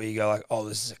about it where you go like, oh,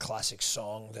 this is a classic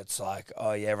song that's like,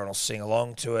 oh yeah, everyone will sing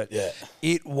along to it. Yeah.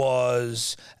 It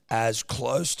was as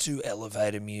close to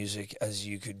elevator music as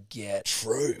you could get.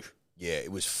 True. Yeah,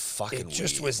 it was fucking It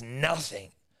just weird. was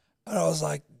nothing. And I was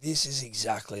like, this is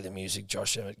exactly the music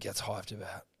Josh Emmett gets hyped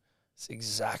about. It's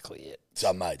exactly it.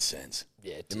 So it made sense.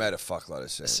 Yeah, It made a fuckload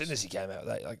of sense. as soon as he came out with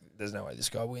that, like, there's no way this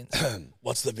guy wins.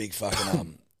 What's the big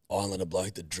fucking Islander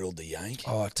bloke that drilled the Yank?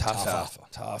 Oh, tougher.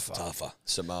 Tougher.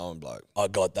 Samoan bloke. I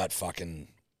got that.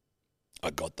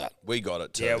 We got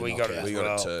it too. Yeah, we got it. We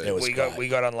got it too. It was great. We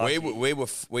got unlucky. We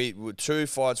were two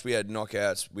fights. We had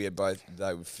knockouts. We had both.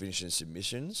 They were finishing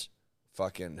submissions.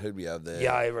 Fucking who'd we have there?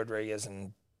 Yeah, Rodriguez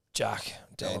and Jack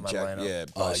Della And Jack, Maddalena.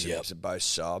 yeah, both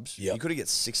subs. Yep. You could have get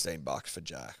 $16 for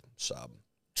Jack sub.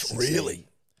 Really?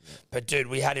 But dude,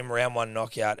 we had him round one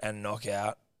knockout,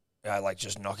 like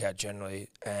just knockout generally,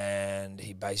 and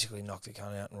he basically knocked the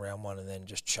cunt out in round one, and then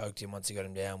just choked him once he got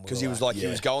him down. Because he was like, he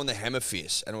was going the hammer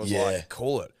fist, and it was like,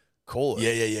 call it.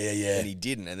 Yeah. And he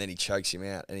didn't, and then he chokes him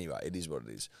out. Anyway, it is what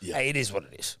it is. Yeah. Hey, it is what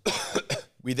it is.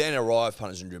 We then arrived,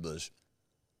 punters and dribblers,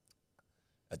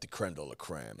 at the creme de la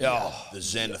creme. Oh, the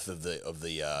zenith of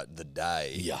the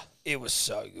day. Yeah. It was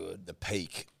so good. The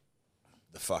peak,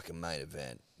 the fucking main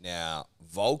event. Now,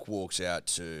 Volk walks out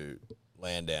to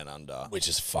Land Down Under. Which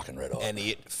is fucking red hot. And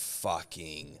it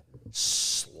fucking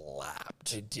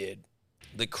slapped. It did.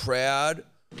 The crowd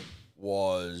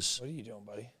was What are you doing,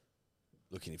 buddy?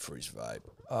 looking for his vape.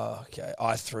 Oh, okay.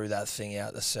 I threw that thing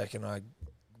out the second I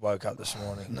woke up this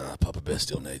morning. Nah, Papa Bear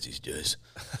still needs his juice.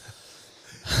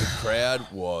 The crowd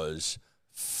was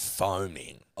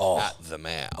foaming at the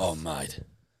mouth. Oh, mate.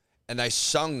 And they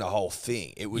sung the whole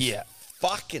thing. It was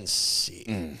fucking sick.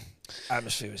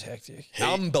 Atmosphere was hectic.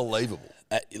 Unbelievable.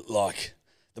 Like,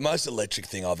 the most electric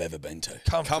thing I've ever been to.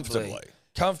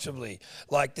 Comfortably.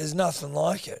 Like, there's nothing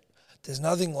like it. There's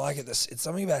nothing like it. It's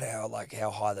something about how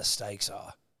high the stakes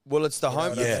are. Well, it's the You know home.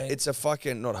 what I mean? It's a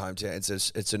fucking not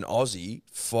hometown. It's an Aussie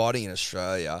fighting in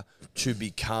Australia to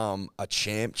become a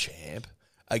champ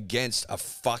against a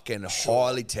fucking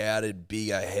highly touted,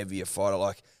 bigger, heavier fighter.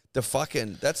 Like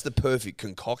that's the perfect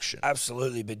concoction.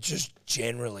 Absolutely, but just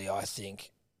generally, I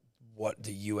think what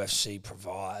the UFC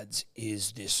provides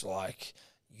is this, like,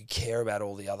 you care about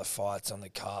all the other fights on the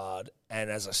card, and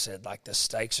as I said, like, the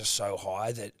stakes are so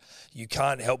high that you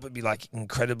can't help but be, like,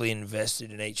 incredibly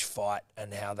invested in each fight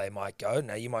and how they might go.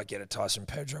 Now, you might get a Tyson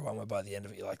Pedro one where by the end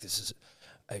of it, you're like, this is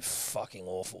a fucking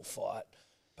awful fight.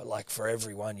 But, like, for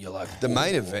everyone, you're like, The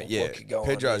main event, what could go on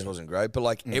Pedro's here? wasn't great, but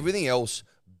like everything else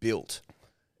built.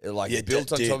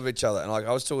 Built on top of each other. And like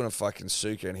I was talking to fucking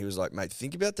Suka and he was like, mate,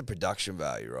 think about the production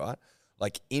value, right?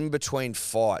 like in between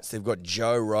fights, they've got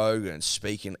Joe Rogan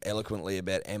speaking eloquently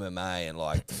about MMA and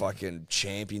like fucking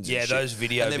champions. Yeah, and shit. those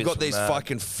video and they've bits got were these mad.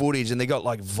 fucking footage, and they got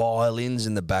like violins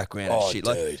in the background and Oh, shit.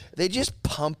 dude. Like they're just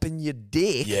pumping your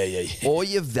dick, Yeah. or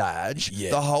your vag,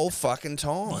 Yeah. the whole fucking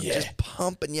time, Yeah. just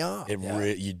pumping you up.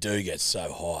 You do get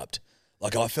so hyped.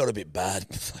 Like I felt a bit bad.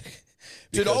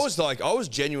 Dude, because- I was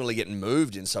genuinely getting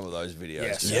moved in some of those videos.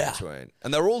 Yes. in Yeah. between.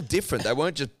 And they're all different. They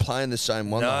weren't just playing the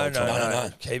same one the No, whole no, time. no,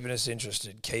 no. Keeping us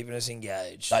interested, keeping us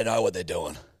engaged. They know what they're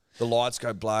doing. The lights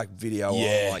go black, video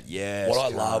Yeah. on, like, yes. What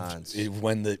I cunts. loved is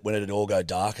when it'd all go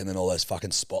dark and then all those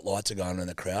fucking spotlights are going around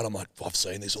the crowd. I'm like, I've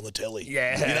seen this on the telly.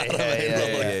 Yeah, You know what I mean? yeah,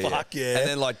 I'm like, yeah, fuck yeah. And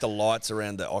then like the lights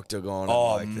around the octagon.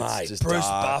 Oh, and, like, mate. it's just Bruce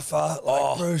dark.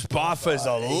 Buffer, Bruce Buffer's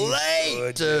a late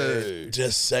good, dude.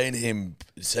 just seeing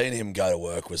him go to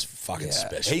work was fucking Yeah.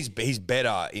 special. He's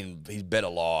better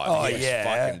live. Oh, He's yeah.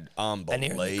 fucking And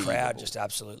unbelievable. hearing the crowd just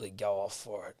absolutely go off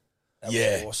for it. That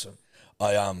Yeah. was awesome.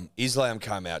 Islam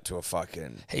came out to a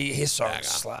fucking. His song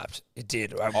slapped. It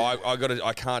did.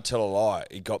 I can't tell a lie.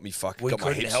 It got me fucking. We got my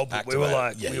couldn't hips help it. We were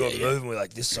activated. like, we were moving. We were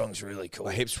like, this song's really cool.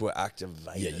 My hips were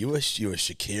activated. yeah, you were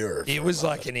Shakira. It was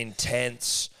like an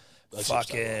intense That's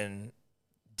fucking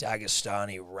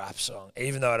Dagestani rap song.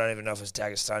 Even though I don't even know if it's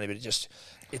Dagestani, but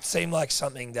it seemed like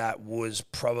something that was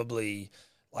probably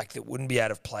like that wouldn't be out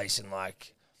of place in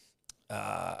like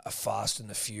a Fast and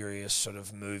the Furious sort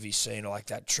of movie scene, or like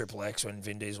that Triple X when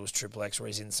Vin Diesel was Triple X, where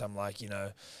he's in some like Shout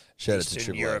out to Eastern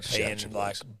Triple X. European Triple like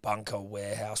X. bunker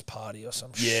warehouse party or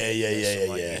some Yeah, shit. yeah, There's yeah, some,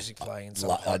 like, yeah. music playing and some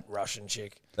Like, hot Russian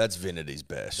chick. That's Vin at his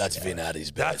best. That's Vin at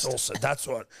his best. That's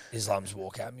what Islam's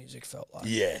walkout music felt like.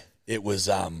 Yeah, it was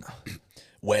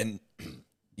when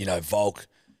Volk,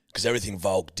 because everything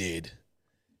Volk did,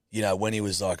 when he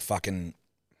was like fucking,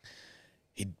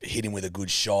 he'd hit him with a good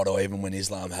shot, or even when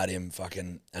Islam had him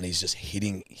fucking, and he's just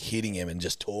hitting him and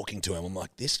just talking to him. I'm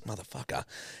like, this motherfucker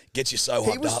gets you so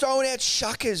hyped He was up. throwing out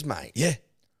shuckers, mate. Yeah,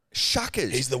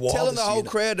 Shuckers. He's the telling the wildest whole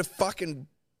unit. crowd to fucking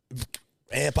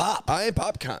amp up. amp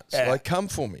up, cunts. Yeah. Like, come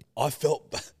for me. I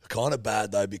felt kind of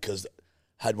bad though, because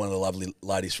I had one of the lovely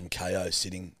ladies from KO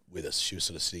sitting with us. She was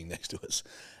sort of sitting next to us.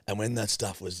 And when that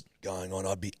stuff was going on,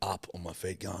 I'd be up on my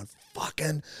feet going,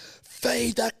 fucking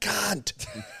feed that cunt.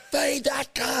 Feed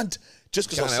that cunt. Just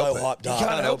because I was Can't so help hyped it. up. You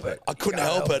can't help it. I couldn't You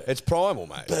can't help help it. It's primal,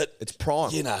 mate. But, it's primal.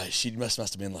 she must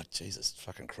have been like, Jesus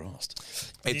fucking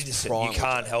Christ. It's You primal.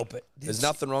 can't help it. There's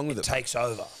nothing wrong with It it. takes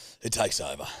over. It takes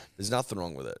over. There's nothing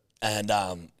wrong with it.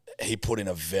 And he put in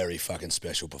a very fucking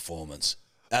special performance.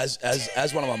 As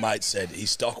one of my mates said, his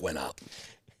stock went up.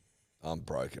 I'm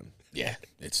broken. Yeah,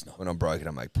 it's not. When I'm broken,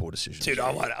 I make poor decisions. Dude,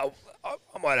 I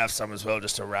might have some as well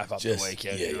just to wrap up Just, the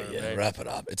weekend. yeah, you know what I yeah. mean? Wrap it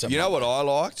up. It's a You know what Monday. I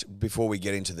liked before we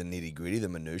get into the nitty gritty, the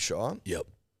minutiae? Yep.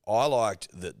 I liked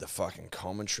that the fucking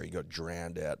commentary got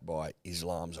drowned out by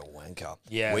Islam's a wanker.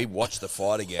 Yeah. We watched the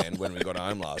fight again when we got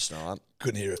home last night.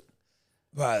 Couldn't hear it.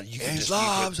 Well, you can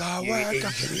Islam's a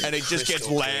wanker. And it just gets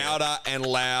louder and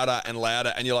louder and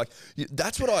louder. And you're like,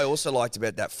 that's what I also liked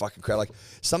about that fucking crowd. Like,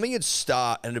 something would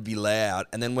start and it'd be loud.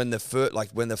 And then when the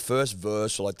first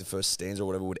verse or like the first stanza or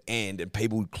whatever would end and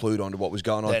people would clued onto what was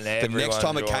going on, Then the next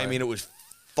time it everyone came in, it was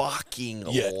fucking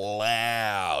Yeah.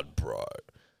 loud, bro.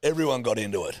 Everyone got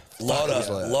into it. Lot it was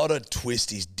of loud.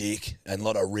 twist his dick and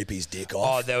lot of rip his dick Oh,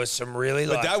 off. there was some really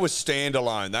But like. that was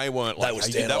standalone. They weren't like That was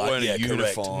that standalone, weren't yeah, a correct.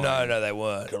 unifying. No, they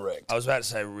weren't. Correct. I was about to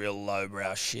say real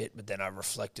lowbrow shit, but then I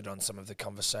reflected on some of the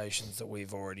conversations that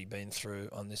we've already been through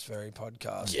on this very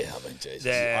podcast. Yeah, I mean, Jesus.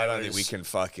 There I don't think was- we can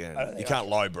fucking. don't think You I can't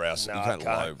lowbrow. No, you can't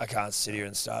low. I can't sit here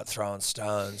and start throwing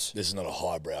stones. This is not a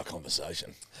highbrow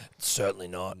conversation. Certainly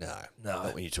not. No, No.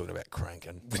 Not when you're talking about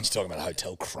cranking. When you're talking about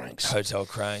hotel cranks. Hotel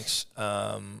cranks.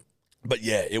 But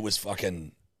yeah, it was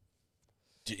fucking.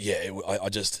 Yeah,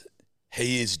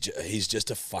 he's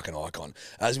just a fucking icon.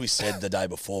 As we said the day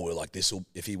before, we were like,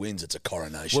 if he wins, it's a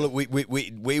coronation. Well,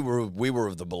 we were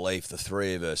of the belief, the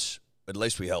three of us, at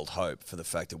least we held hope for the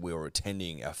fact that we were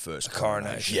attending our first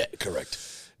coronation. Yeah, correct.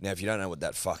 Now, if you don't know what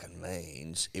that fucking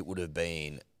means, it would have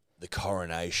been the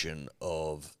coronation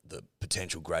of the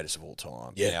potential greatest of all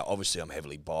time. Yeah. Now, obviously, I'm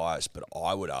heavily biased, but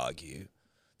I would argue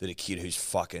that a kid who's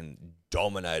fucking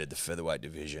dominated the featherweight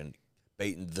division,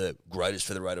 beaten the greatest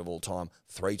featherweight of all time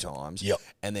 3 times, Yep.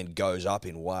 and then goes up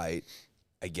in weight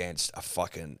against a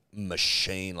fucking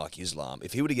machine like Islam.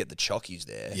 If he were to get the chockies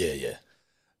there, Yeah.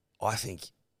 I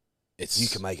think you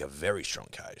can make a very strong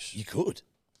case. You could.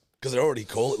 Because they already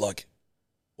call it like,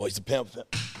 well, he's a pound for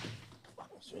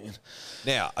pound.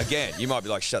 Now, again, you might be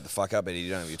like, shut the fuck up, Eddie, you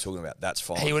don't know what you're talking about. That's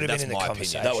fine. He would have That's been in the my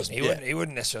conversation. opinion. He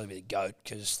wouldn't necessarily be the GOAT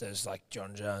because there's like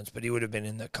John Jones, but he would have been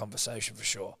in the conversation for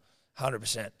sure.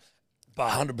 100%.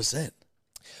 But 100%.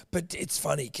 But it's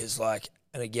funny because, like,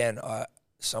 and again,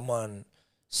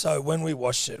 so when we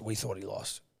watched it, we thought he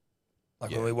lost.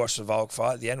 Like, when we watched the Volk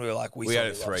fight, at the end, we were like, we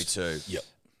had thought it he lost. 3-2.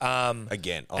 Yep.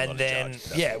 Again, I'm And not then, a judge.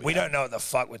 That's what we had. don't know what the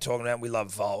fuck we're talking about. We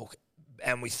love Volk.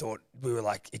 And we were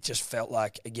like, it just felt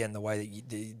like, again, the way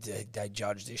that they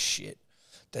judged this shit,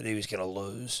 that he was going to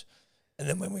lose. And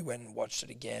then when we went and watched it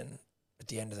again at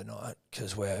the end of the night,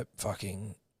 because we're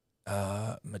fucking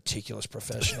meticulous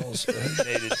professionals who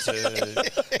needed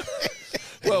to...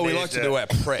 Well, we like to do our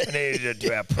prep. We needed to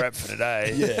do our prep for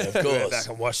today. Yeah, of We went course. back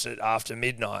and watched it after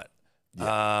midnight in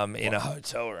a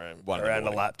hotel room One in the around a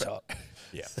morning. laptop.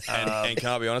 Yeah. And can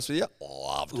I be honest with you?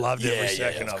 Loved every Yeah,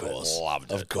 second of of course. it.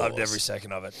 Loved Of it. course. Loved every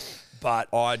second of it. But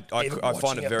I even find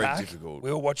watching it very back, difficult.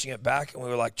 We were watching it back and we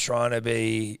were like trying to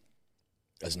be,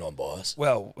 As non-biased.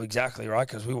 well, exactly right,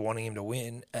 because we were wanting him to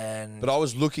win. And But I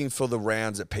was looking for the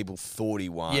rounds that people thought he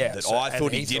won. Yeah, that so- I and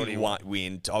thought he he thought didn't he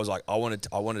win. I was like, I wanted to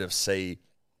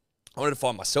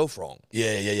find myself wrong.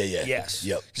 Yeah. Yes.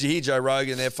 Yep. Because you hear Joe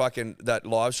Rogan, that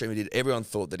live stream he did, everyone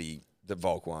thought that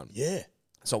Volk won. Yeah.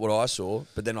 It's not what I saw,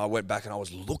 but then I went back and I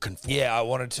was looking for it. yeah, I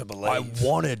wanted to believe. I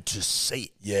wanted to see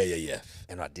it, Yeah.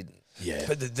 and I didn't. Yeah.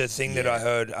 But the thing that I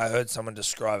heard someone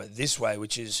describe it this way,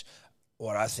 which is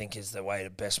what I think is the way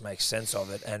to best make sense of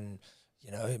it. And,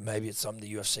 you know, maybe it's something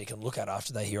the UFC can look at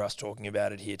after they hear us talking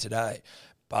about it here today.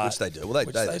 But Which they do. Well,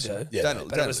 which they they listen. do. Yeah, Don't-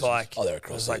 But don't it was listen. like, Oh, they're it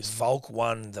was across like these. Volk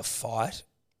won the fight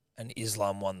and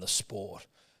Islam won the sport.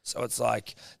 So it's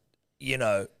like, you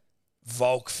know,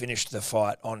 Volk finished the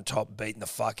fight on top, beating the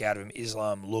fuck out of him.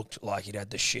 Islam looked like he'd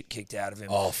had the shit kicked out of him.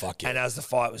 Oh, fuck yeah. And as the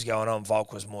fight was going on,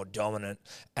 Volk was more dominant.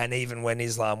 And even when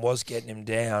Islam was getting him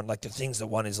down, like the things that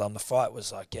won Islam the fight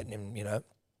was like getting him, you know,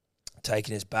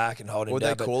 taking his back and holding What him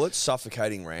would down. they call it?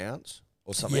 Suffocating rounds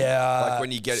or something? Yeah, Like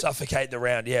when you get suffocate the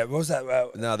round. Yeah, what was that?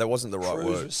 No, that wasn't the right Cruz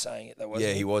word. was saying it. That wasn't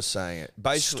Yeah, he was saying it.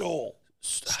 Basically,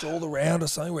 stall the round or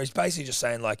something. Where he's basically just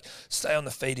saying like, stay on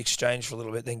the feet, exchange for a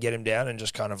little bit, then get him down and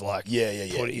just kind of like, Yeah.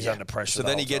 He's under pressure. So the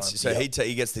then whole he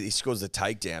gets, time. he scores the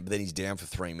takedown, but then he's down for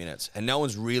 3 minutes, and no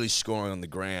one's really scoring on the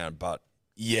ground. But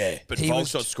Yeah. He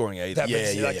Volk's was- not scoring either. That Yeah,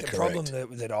 means, yeah, like yeah, the correct.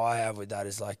 problem that I have with that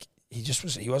is like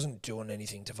he wasn't doing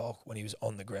anything to Volk when he was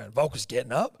on the ground. Volk was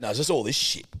getting up. No, it's just all this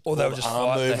shit. Or they All were the just arm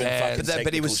fighting the moving, hands. fucking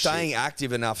but he was technical staying shit.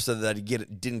 active enough so that he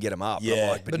didn't get him up. And Yeah. I'm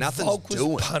like, but nothing's Volk was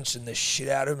doing. punching the shit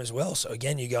out of him as well. So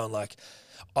again, you're going like,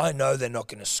 I know they're not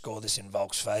going to score this in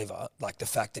Volk's favour. Like the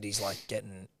fact that he's like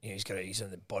getting, you know, he's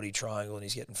in the body triangle and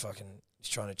he's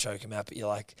trying to choke him out. But you're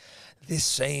like, this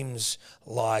seems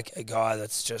like a guy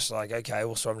that's just like, okay,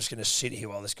 well, so I'm just going to sit here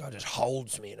while this guy just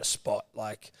holds me in a spot.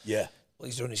 Like, Yeah. all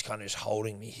he's doing is kind of just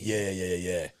holding me here.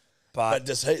 Yeah. But But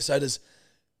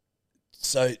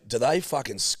do they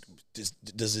fucking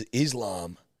does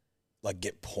Islam like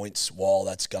get points while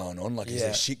that's going on? Like, is Yeah.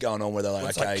 there shit going on where they're like, Well,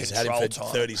 it's okay, like he's had him for control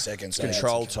time. 30 seconds. so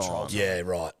Control it's time. Yeah,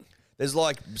 right. There's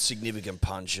like significant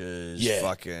punches, Yeah.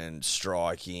 fucking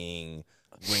striking,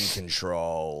 ring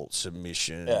control,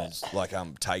 submissions, like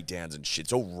takedowns and shit.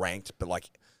 It's all ranked, but like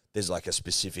there's like a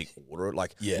specific order.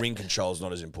 Like Yeah. ring control is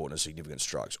not as important as significant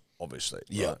strikes, obviously.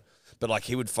 Yeah. right? But like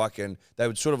they would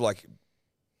sort of like,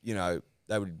 you know,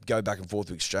 they would go back and forth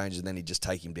with exchanges, and then he'd just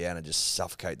take him down and just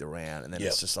suffocate the round, and then Yeah.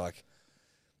 it's just like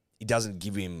he doesn't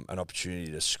give him an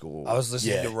opportunity to score. I was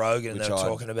listening Yeah. to Rogan and Which they were I'm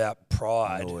talking about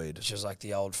Pride, annoyed. which is like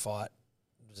the old fight.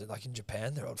 Was it like in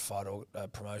Japan, their old fight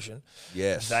promotion?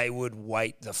 Yes. They would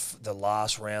weight the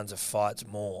last rounds of fights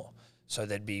more. So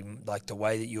there'd be like the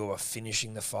way that you were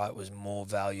finishing the fight was more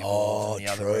valuable than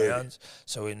the other true. rounds.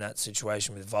 So in that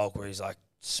situation with Volk where he's like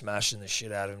smashing the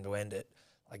shit out of him to end it,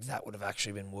 like that would have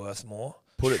actually been worth more.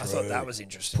 I thought that was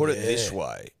interesting. Put it this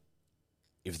way: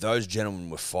 if those gentlemen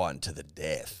were fighting to the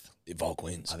death, If Volk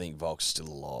wins. I think Volk's still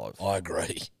alive. I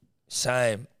agree.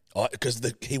 Same. Because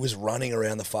he was running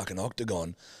around the fucking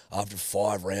octagon after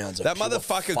 5 rounds. Of That pure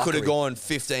motherfucker could have fuckery. gone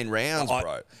 15 rounds,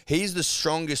 bro. He's the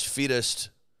strongest, fittest.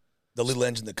 The little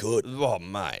engine that could. Oh,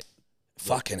 mate.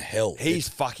 Fucking hell. He's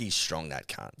fucking strong, that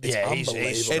cunt. Yeah, he's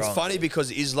unbelievable. strong. It's funny because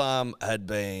Islam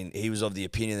he was of the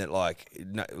opinion that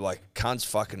cunts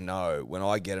fucking know when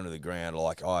I get him to the ground,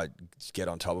 like I get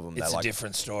on top of them. It's they're a like,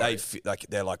 different story.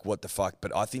 They're like, what the fuck?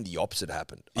 But I think the opposite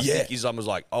happened. I Yeah. think Islam was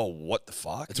like, oh, what the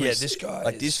fuck? Yeah, this guy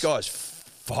Like is- this guy's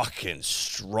fucking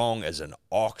strong as an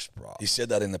ox, bro. He said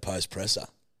that in the post presser.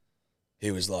 He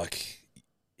was like,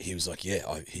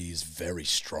 yeah, he is very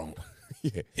strong.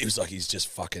 Yeah. He was like, he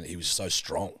was so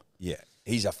strong. Yeah,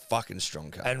 he's a fucking strong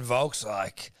cunt. And Volk's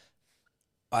like,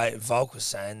 Volk was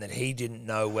saying that he didn't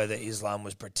know whether Islam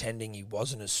was pretending he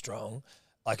wasn't as strong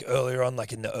like earlier on,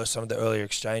 like in the some of the earlier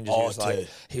exchanges, Oh,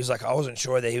 he was like, I wasn't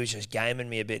sure that he was just gaming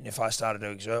me a bit, and if I started to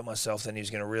exert myself, then he was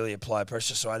going to really apply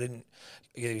pressure. So I didn't.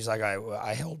 He's like,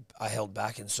 I held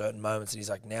back in certain moments, and he's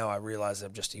like, now I realize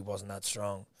he wasn't that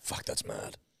strong. Fuck, that's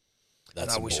mad. And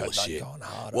That's I some wish I'd bullshit. gone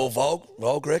harder. Well,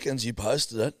 Volk reckons you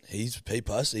posted it. He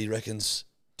posted. He reckons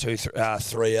 3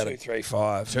 out of 3,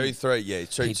 5. 2, 3, yeah. He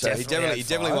definitely He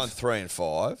definitely had won 3 and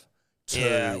 5. 2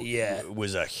 Yeah.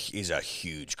 is a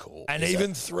huge call. And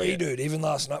even 3, dude. Even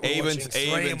last night, we were watching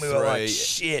 3, and we were like,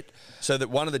 shit. So that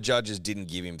one of the judges didn't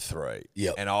give him 3.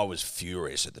 Yep. And I was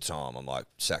furious at the time. I'm like,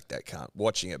 sack that cunt.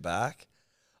 Watching it back,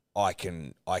 I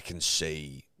can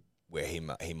see where he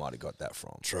might have got that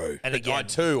from. true. And But again,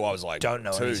 I was like, don't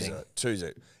know anything. two's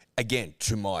again,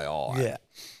 to my eye. Yeah.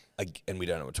 And we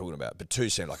don't know what we're talking about, but 2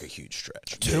 seemed like a huge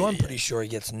stretch. 2, I'm pretty sure he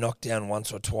gets knocked down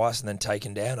once or twice and then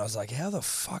taken down. I was like, how the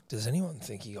fuck does anyone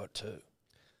think he got 2?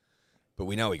 But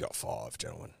we know he got 5,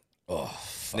 gentlemen. Oh,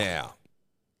 fuck. Now,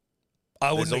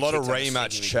 I there's a lot of rematch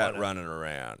rematch chat running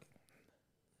around.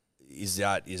 Is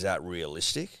that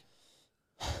realistic?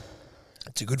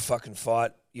 It's a good fucking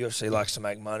fight. UFC likes to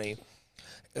make money.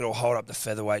 It'll hold up the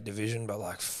featherweight division, but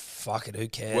like, fuck it, who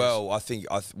cares? Well, I think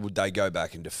would they go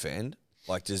back and defend?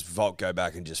 Like, does Volk go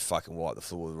back and just fucking wipe the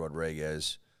floor with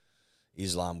Rodriguez?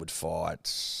 Islam would fight.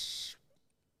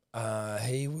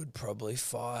 He would probably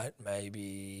fight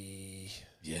maybe.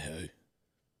 Yeah. Who?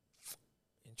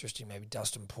 Interesting, maybe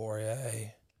Dustin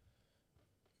Poirier.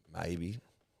 Maybe.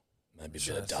 Maybe a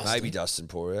Sure, bit of Dustin. Maybe Dustin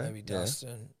Poirier. Maybe Yeah.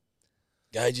 Dustin.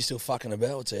 Gage, you still fucking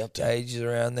about? What's he up to? Gage is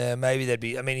around there. Maybe there'd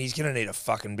be. I mean, he's going to need a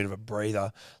fucking bit of a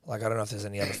breather. Like, I don't know if there's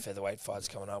any other featherweight fights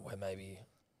coming up where maybe.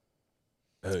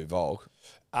 Who, Volk?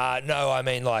 No, I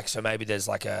mean, like, so maybe there's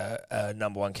like a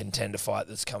number one contender fight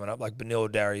that's coming up, like Beneil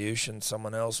Dariush and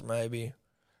someone else, maybe.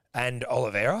 And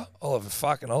Oliveira.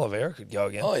 Oliveira could go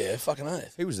again. Oh, yeah, fucking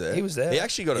oath. He was there. He was there. He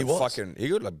actually got He was. he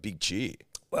got a big cheer.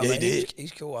 Well, Yeah, man, he did.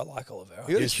 He's cool. I like Oliveira. He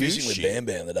He got a was huge fishing with cheer. Bam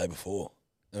Bam the day before.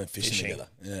 They went fishing Fishing. together.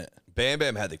 Yeah. Bam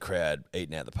Bam had the crowd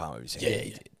eating out the palm of his hand. Yeah, he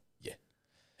did. Yeah.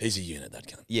 He's a unit, that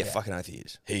cunt. Yeah, fucking oath he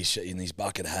is. He's in his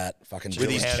bucket hat, fucking With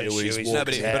his drilling shoes, shoeys,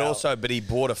 no, walking But he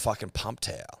bought a fucking pump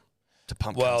towel to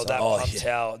pump. Well, cunts that up. Oh, pump yeah.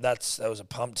 towel, that was a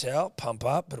pump towel, pump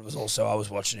up, but it was also, I was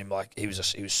watching him like he was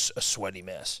a sweaty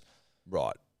mess.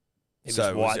 Right. He So was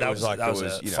it white. was- it That was was, like that it was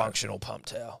was, a you know- functional pump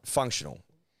towel. Functional.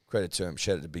 Credit to him.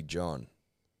 Shout out to Big John,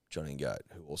 Johnny Goat,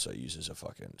 who also uses a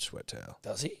fucking sweat towel.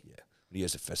 Does he? Yeah. When he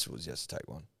goes to festivals, he has to take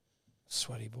one.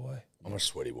 Sweaty boy. I'm a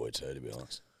sweaty boy too, to be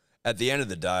honest. At the end of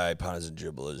the day, punters and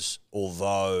dribblers,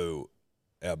 although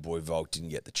our boy Volk didn't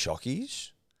get the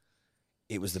chockies,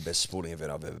 it was the best sporting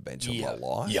event I've ever been to in my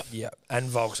life. Yep. Yeah, and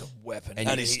Volk's a weapon.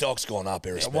 And his stock's gone up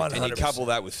irrespective. one- And you 100%. couple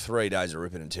that with 3 days of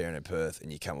ripping and tearing in Perth,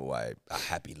 and you come away a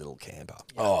happy little camper.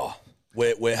 Oh,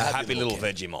 we're A happy little camper.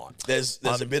 Vegemite. There's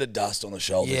a bit of dust on the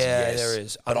shoulders. Yeah, yes, there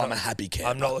is. But I'm not- a happy camper.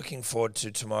 I'm not looking forward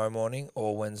to tomorrow morning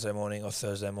or Wednesday morning or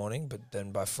Thursday morning, but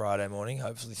then by Friday morning,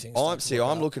 hopefully things. start to look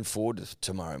I'm up. looking forward to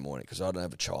tomorrow morning because I don't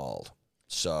have a child,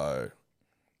 so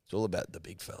it's all about the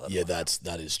big fella. Yeah,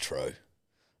 that is true.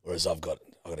 Whereas I've got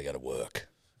to go to work.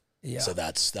 Yeah, So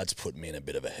that's put me in a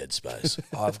bit of a headspace.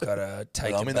 I've got to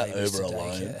take. I'm the in that babies Uber to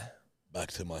alone. daycare.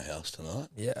 Back to my house tonight.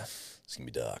 Yeah, It's gonna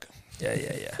be dark. yeah.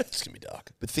 It's gonna be dark.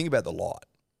 But think about the light.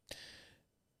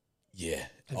 Yeah.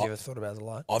 Have you ever thought about the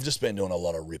light? I've just been doing a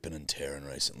lot of ripping and tearing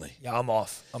recently. Yeah, I'm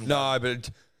off. I'm done. No, but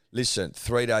listen,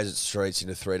 3 days at streets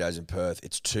into 3 days in Perth,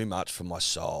 it's too much for my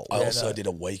soul. I Yeah, also no. did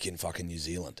a week in fucking New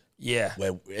Zealand Yeah,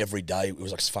 where every day it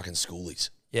was like fucking schoolies.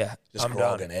 yeah. Just I'm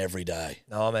grogging done. every day.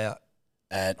 No, I'm out.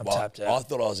 And I'm well, tapped out. I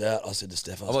thought I was out. I said to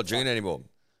Steph, I I'm was not like, drinking "Fuck." anymore.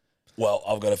 Well,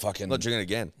 I've got a fucking. I'm not drinking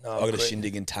again. No, I've got a quitting.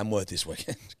 shindig in Tamworth this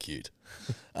weekend. Cute.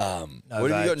 No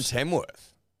What have you got in vapes.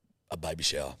 Tamworth? A baby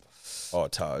shower. Oh,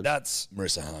 Toad. That's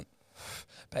Marissa Hunt.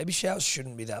 baby showers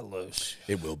shouldn't be that loose.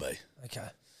 It will be. Okay.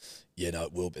 Yeah, no,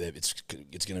 it will be. It's going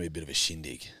to be a bit of a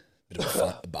shindig. Bit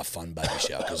of a fun baby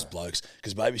shower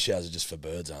because baby showers are just for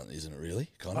birds, aren't they? Isn't it really?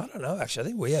 Kind I of. don't know. Actually, I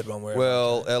think we had one where.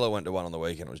 Well, Ella went to one on the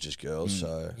weekend. It was just girls,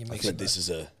 so You I mix think it this is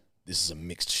a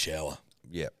mixed shower.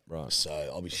 yeah, right. So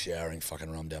I'll be showering fucking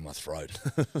rum down my throat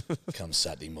come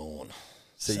Saturday morn.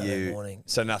 So Saturday morning.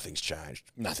 so nothing's changed.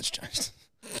 Nothing's changed.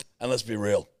 And let's be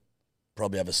real,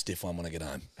 probably have a stiff one when I get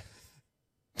home.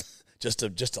 just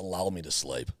to lull me to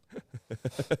sleep.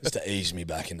 Just to ease me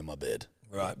back into my bed.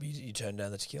 Right, you turned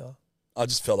down the tequila. I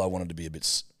just felt I wanted to be a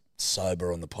bit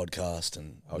sober on the podcast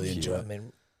and really yeah. enjoy I it.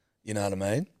 mean, You know what I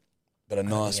mean? But a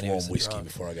don't nice think any of warm us are whiskey drunk.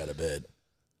 before I go to bed.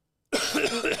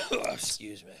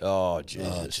 excuse me. Oh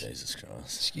Jesus! Oh, Jesus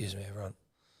Christ. Excuse me, everyone.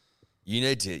 You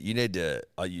need to.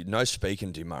 No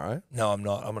speaking tomorrow. No, I'm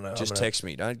not. I'm gonna Just I'm gonna, text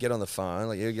me. Don't get on the phone.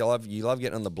 Like you love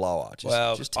getting on the blower.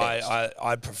 Just text.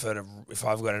 I'd prefer to, if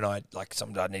I've got a night like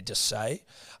something I need to say,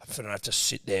 I prefer not have to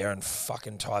sit there and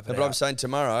fucking type it but out. I'm saying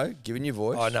tomorrow, giving you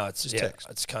voice. Oh no, it's just yeah, text.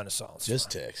 it's kind of silence. Just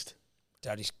text.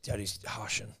 Daddy's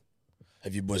hushing.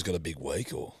 Have you boys got a big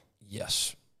week or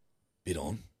Yes. bit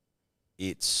on?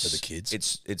 It's For the kids?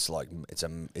 It's like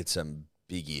it's a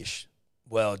big-ish.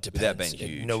 Well, it depends. Without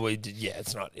being huge.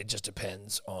 It's not. It just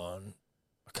depends on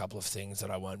a couple of things that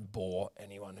I won't bore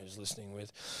anyone who's listening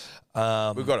with.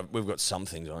 We've got some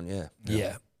things on. Yeah.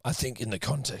 Yeah. I think in the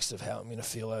context of how I'm going to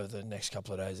feel over the next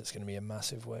couple of days, it's going to be a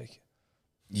massive week.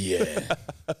 Yeah.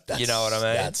 You know what I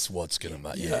mean? That's what's going to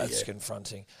make. Yeah, It's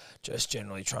confronting. Just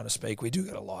generally trying to speak. We do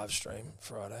get a live stream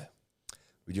Friday.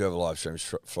 We do have a live stream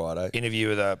Friday. Interview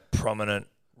with a prominent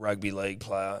rugby league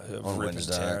player who On ripped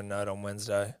Wednesday. tear a note on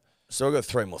Wednesday. So I've got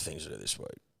 3 more things to do this week.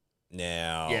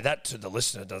 Now, Yeah, that to the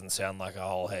listener doesn't sound like a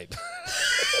whole heap.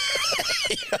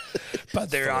 But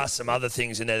there are some other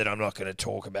things in there that I'm not going to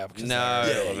talk about because No,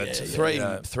 they're irrelevant to you, three you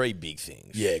know. three big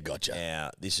things. Yeah, gotcha.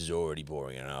 Now, this is already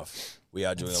boring enough. We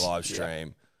are doing a live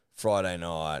stream Friday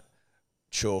night.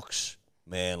 Chooks,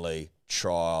 Manly,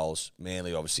 trials.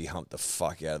 Manly obviously humped the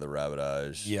fuck out of the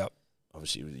Rabbitohs. Yep.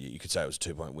 Obviously, you could say it was a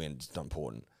 2-point win. It's not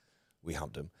important. We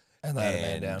humped them. And they had a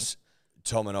man down.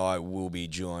 Tom and I will be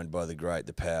joined by the great,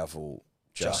 the powerful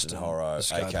Justin Horro, the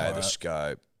Scope aka Horro. the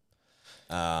Scope.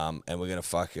 And we're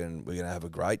gonna have a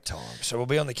great time. So we'll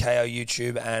be on the KO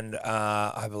YouTube and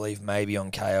I believe maybe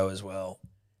on KO as well.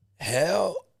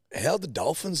 How'd the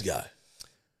Dolphins go?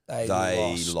 They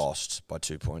lost by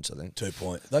 2 points, I think. 2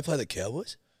 point. They play the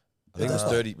Cowboys? I think it was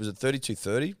 30. Was it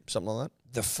 32-30? Something like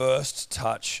that. The first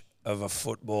touch of a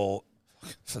football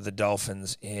for the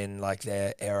Dolphins in like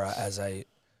their era as a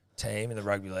team in the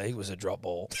rugby league was a drop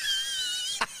ball.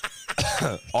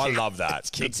 I love that.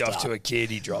 Kicked off to a kid,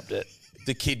 he dropped it.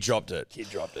 The kid dropped it. Kid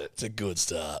dropped it. It's a good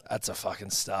start. That's a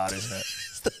fucking start, isn't it?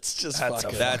 That's just That's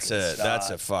fucking. a- That's a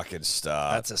start. fucking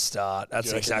start. That's a start. That's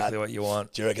you reckon exactly that- what you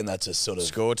want. Do you reckon that's a sort of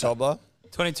Score, Tobler?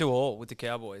 22-all with the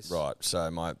Cowboys. Right.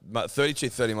 So my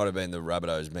 32-30 might have been the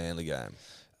Rabbitohs Manly game.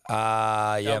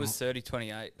 That Yeah, was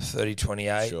 30-28.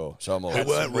 30-28. Sure. So I'm all we That's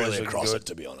weren't really looking across good. it,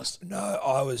 to be honest. No,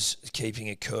 I was keeping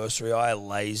a cursory eye, a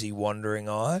lazy, wandering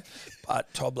eye.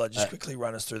 But Tobler, just quickly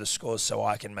run us through the scores so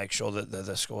I can make sure that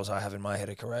the scores I have in my head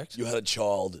are correct. You had a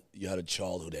childhood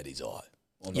Eddie's eye.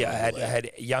 on the Yeah, I rugby league.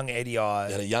 had young Eddie eye.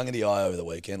 You had a young Eddie eye over the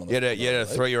weekend. On the You had a rugby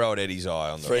league. 3-year-old Eddie's eye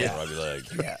on the Three- rugby league.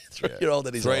 Yeah. 3-year-old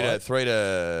Eddie's eye. 3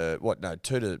 to what? No,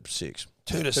 2 to 6.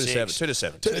 2 to 6. 2 to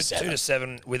 7. 2 to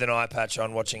 7 with an eye patch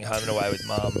on, watching Home and Away with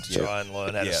Mum to try and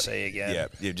learn how to see again.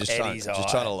 Yeah, just Eddie's trying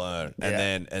eye. to learn,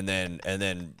 Yeah. and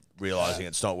then realizing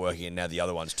it's not working, and now the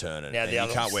other one's turning. Now and the you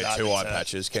other can't one's wear starting 2 to eye turn.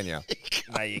 patches, can you?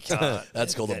 No, you can't.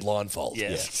 That's called a That- blindfold. Yeah,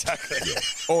 exactly.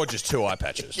 Or just 2 eye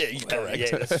patches. Yeah, you're correct.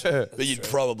 Yeah, that's true. But you'd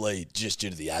probably, just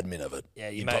due to the admin of it, Yeah,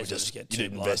 you you'd may probably as well just get you 2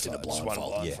 didn't invest in a blindfolds, one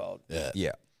blindfold. blindfold. Yeah.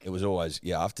 Yeah, it was always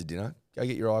after dinner. Go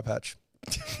get your eye patch.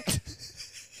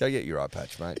 Go get your eye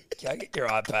patch, mate, Go get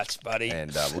your eye patch, buddy.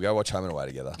 and we'll go watch Home and Away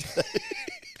together.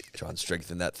 Try and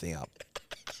strengthen that thing up.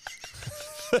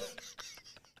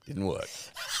 Didn't work.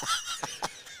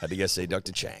 Had to go see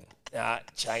Dr. Chang.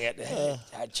 Chang had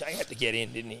to get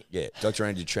in, didn't he? Yeah, Dr.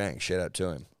 Andrew Chang. Shout out to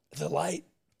him. The late.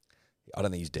 I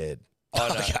don't think he's dead. Oh,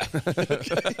 no.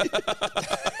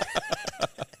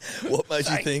 What made you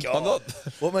Thank think? God.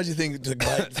 What made you think the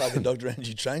great fucking Dr.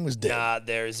 Andrew Chang was dead? Nah,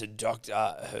 there is a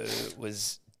doctor who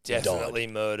was definitely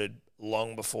murdered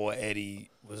long before Eddie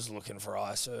was looking for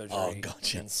eye surgery Oh,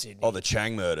 gotcha. in Sydney. Oh, the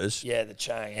Chang murders. Yeah, the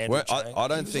Chang. Andrew Well, Chang. I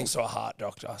don't He was think- also a heart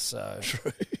doctor, so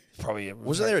probably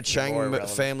Wasn't there a Chang more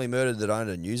irrelevant. family murdered that owned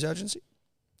a news agency?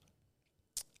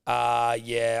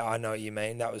 Yeah, I know what you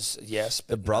mean. That was yes.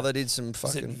 The But brother did some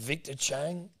was it fucking. Victor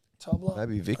Chang? Tobler?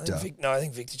 Maybe Victor. I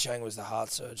think Victor Chang was the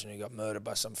heart surgeon who got murdered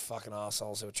by some fucking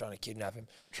assholes who were trying to kidnap him.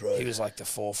 True. He was like the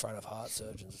forefront of heart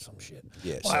surgeons or some shit.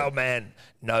 Yeah, My so- old man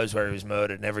knows where he was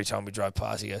murdered, and every time we drive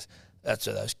past, he goes, "That's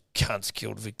where those cunts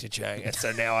killed Victor Chang." And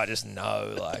so now I just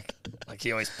know, like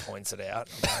he always points it out.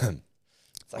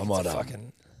 It's like I might, it's a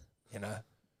fucking, you know,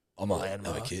 I might have a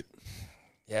landmark. kip.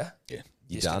 yeah. Yeah.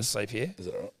 You just gonna done? sleep here? Is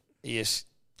that all right? Yes.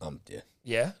 Yeah.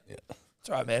 Yeah. Yeah. It's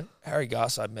all right, man. Harry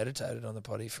Garside meditated on the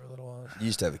potty for a little while. You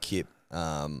used to have a kip.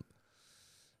 Well,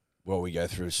 we go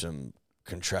through some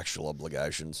contractual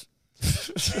obligations.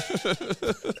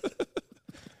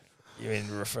 You mean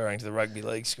referring to the rugby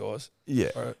league scores? Yeah.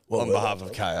 Or- On behalf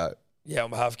of KO. Yeah, on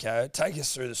behalf of KO. Take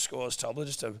us through the scores, Tobler,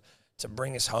 just to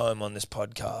bring us home on this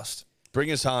podcast.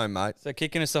 Bring us home, mate. So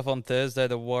kicking us off on Thursday,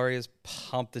 the Warriors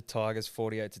pumped the Tigers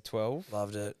 48-12.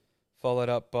 Loved it. followed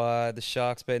up by the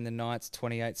Sharks beating the Knights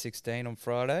 28-16 on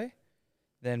Friday.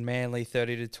 Then Manly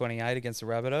 30-28 against the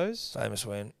Rabbitohs. Famous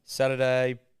win.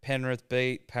 Saturday, Penrith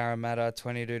beat Parramatta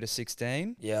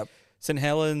 22-16. Yep. St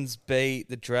Helens beat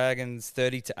the Dragons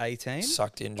 30-18.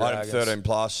 Sucked in I had Dragons. 13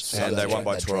 plus, and they won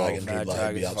by that 12. Dragon No, Dribble,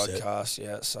 I'd be Dragons upset. podcast.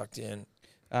 Yeah, sucked in.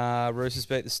 Roosters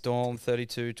beat the Storm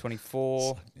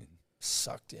 32-24.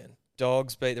 Sucked in.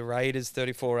 Dogs beat the Raiders Sucked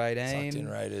in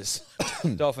 34-18. Raiders.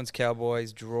 Dolphins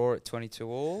Cowboys draw at 22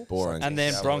 all. Boring. And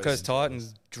then Cowboys. Broncos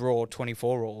Titans draw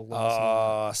 24 all last night.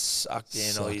 Oh, sucked in.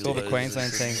 Sucked you All the losers.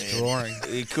 Queensland teams drawing.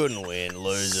 You couldn't win,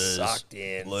 losers. Sucked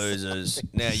in. Losers.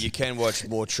 Now, you can watch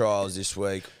more trials this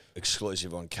week,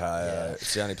 exclusive on KO. Yeah.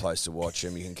 It's the only place to watch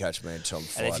them. You can catch me and Tom And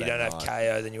Friday if you don't have night.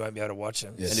 KO, then you won't be able to watch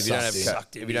them. Yeah, And if you don't have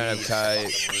Sucked K, in. if you don't have K,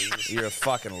 Fucking losers. you're a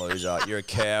fucking loser. You're a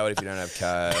coward if you don't have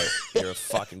KO. You're a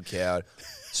fucking coward.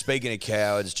 Speaking of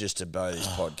cowards, just to bow this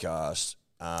podcast,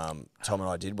 Tom and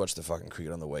I did watch the fucking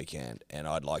cricket on the weekend, and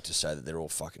I'd like to say that they're all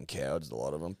fucking cowards, a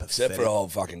lot of them. Except for Pathetic.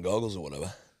 old fucking goggles or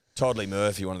whatever. Todd Lee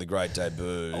Murphy, one of the great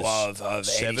debuts. Of Eddie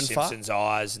Seven for? Simpson's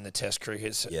eyes in the Test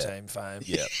cricket Yeah. team fame.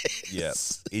 Yeah, yeah.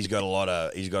 He's got a lot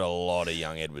of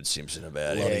young Edward Simpson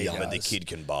about Lot of him, young but the guys. kid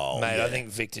can bowl. Mate, Yeah. I think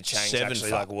Victor Chang's 7 actually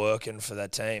for- like working for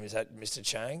that team. Is that Mr.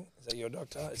 Chang? Is that your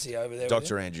doctor? Is he over there?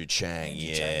 Dr. With Andrew Chang, Andrew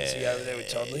yeah. Chang, is he over there with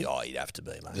Todd Lee? Oh, he'd have to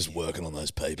be, mate. Just working on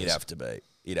those papers. He'd have to be.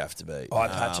 He'd have to be. him? Eye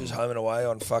patches home and away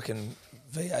on fucking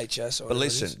VHS. Or But whatever it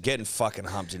listen, is. getting fucking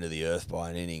humped into the earth by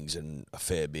an innings and a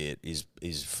fair bit is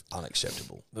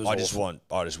unacceptable. It was I just awful.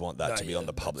 want that No, to be yeah, on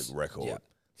the public that's- record. yeah.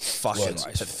 Fucking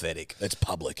Disgraceful. pathetic. It's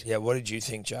public. Yeah, what did you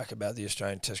think, Jack, about the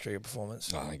Australian Test cricket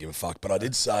performance? I don't give a fuck. But I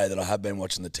did say that I have been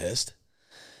watching the test,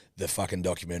 the fucking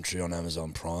documentary on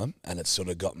Amazon Prime, and it's sort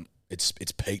of gotten it's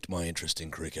piqued my interest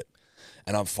in cricket.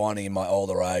 And I'm finding in my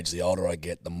older age, the older I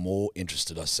get, the more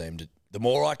interested I seem to, the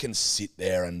more I can sit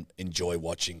there and enjoy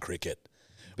watching cricket.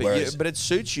 But, Whereas, but it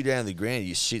suits you down the ground.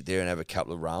 You sit there and have a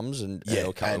couple of rums and yeah,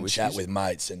 a couple and of chat whiskeys. with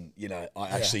mates, and I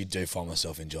actually do find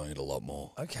myself enjoying it a lot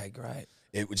more. Okay, great.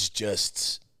 It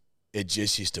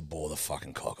just used to bore the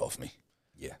fucking cock off me,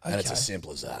 Yeah. and it's Okay. as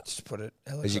simple as that. Just to put it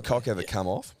Has your eloquently. cock ever come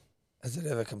off? Has it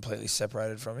ever completely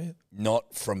separated from you?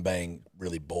 Not from being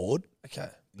really bored. Okay.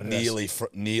 But it has-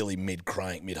 Nearly mid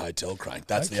crank, mid hotel crank.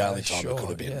 That's the Okay, only time sure. it could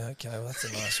have been. Yeah, okay. Well, that's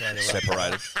a nice way to wrap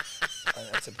Separated. it up.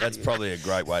 That's a pretty That's good- probably a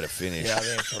great way to finish. Yeah, I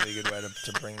think it's probably a good way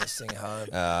to bring this thing home.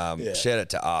 Yeah. Shout out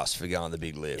to us for going the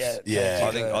big lift. Yeah, Yeah.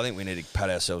 thank you I think we need to pat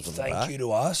ourselves on the back. Thank you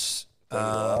to us.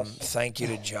 Thank you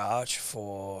to Jarch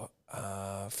for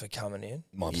coming in.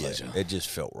 My pleasure. It just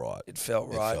felt right. It felt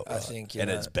right. felt I right. think And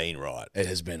it's been right. It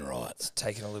has been right. it's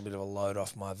taken a little bit of a load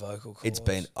off my vocal cords. It's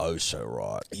been oh so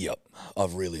right. Yep.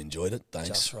 I've really enjoyed it. Thanks.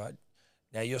 just right.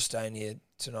 Now you're staying here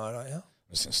tonight, aren't you? I'm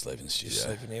just going to sleep in the You're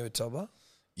studio. sleeping here with Tobler?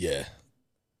 Yeah.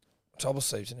 Tobler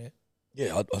sleeps in here.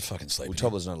 Yeah, I'd fucking sleep Well, in here.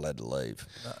 Tobler's not allowed to leave.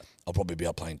 I'll probably be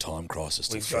up playing Time Crisis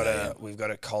till We've 3 a.m.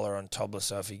 got a collar on Tobler,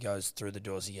 so if he goes through the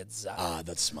doors, he gets zapped. Ah,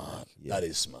 that's smart. Yeah. That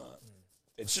is smart.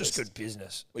 it's just good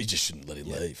business. We just shouldn't let him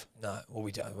leave. No, well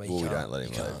we don't. Well, we can't. don't let him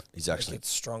You can't. leave. He's It actually gets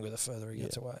stronger the further he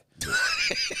gets away.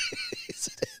 Is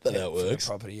that how it For the works?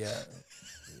 property, yeah.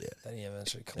 Yeah. Then he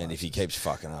eventually collapses. And if he keeps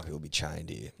fucking up, he'll be chained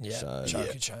here. yeah, So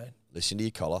choke a chain. listen to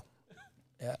your collar.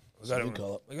 Yeah, we got him.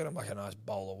 collar. We got him like a nice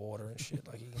bowl of water and shit.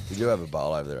 Like he can, We do have a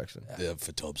bowl over there, actually. Yeah,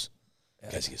 for Tobbs. yeah.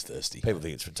 In case he gets thirsty. People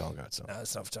think it's for Tonga. It's not. No,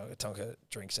 it's not for Tonka. Tonka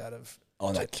drinks out of.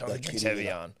 Oh, that Tonka drinks kitty heavy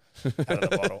litter. on out of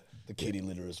the bottle. The kitty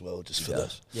litter as well, just for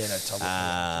does. Yeah, no, Tobler.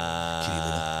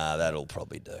 That'll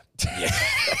probably do.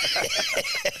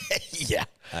 Yeah.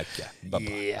 Okay. Bye-bye.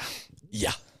 yeah.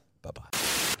 Yeah. Bye-bye.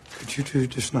 Could you two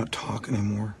just not talk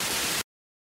anymore?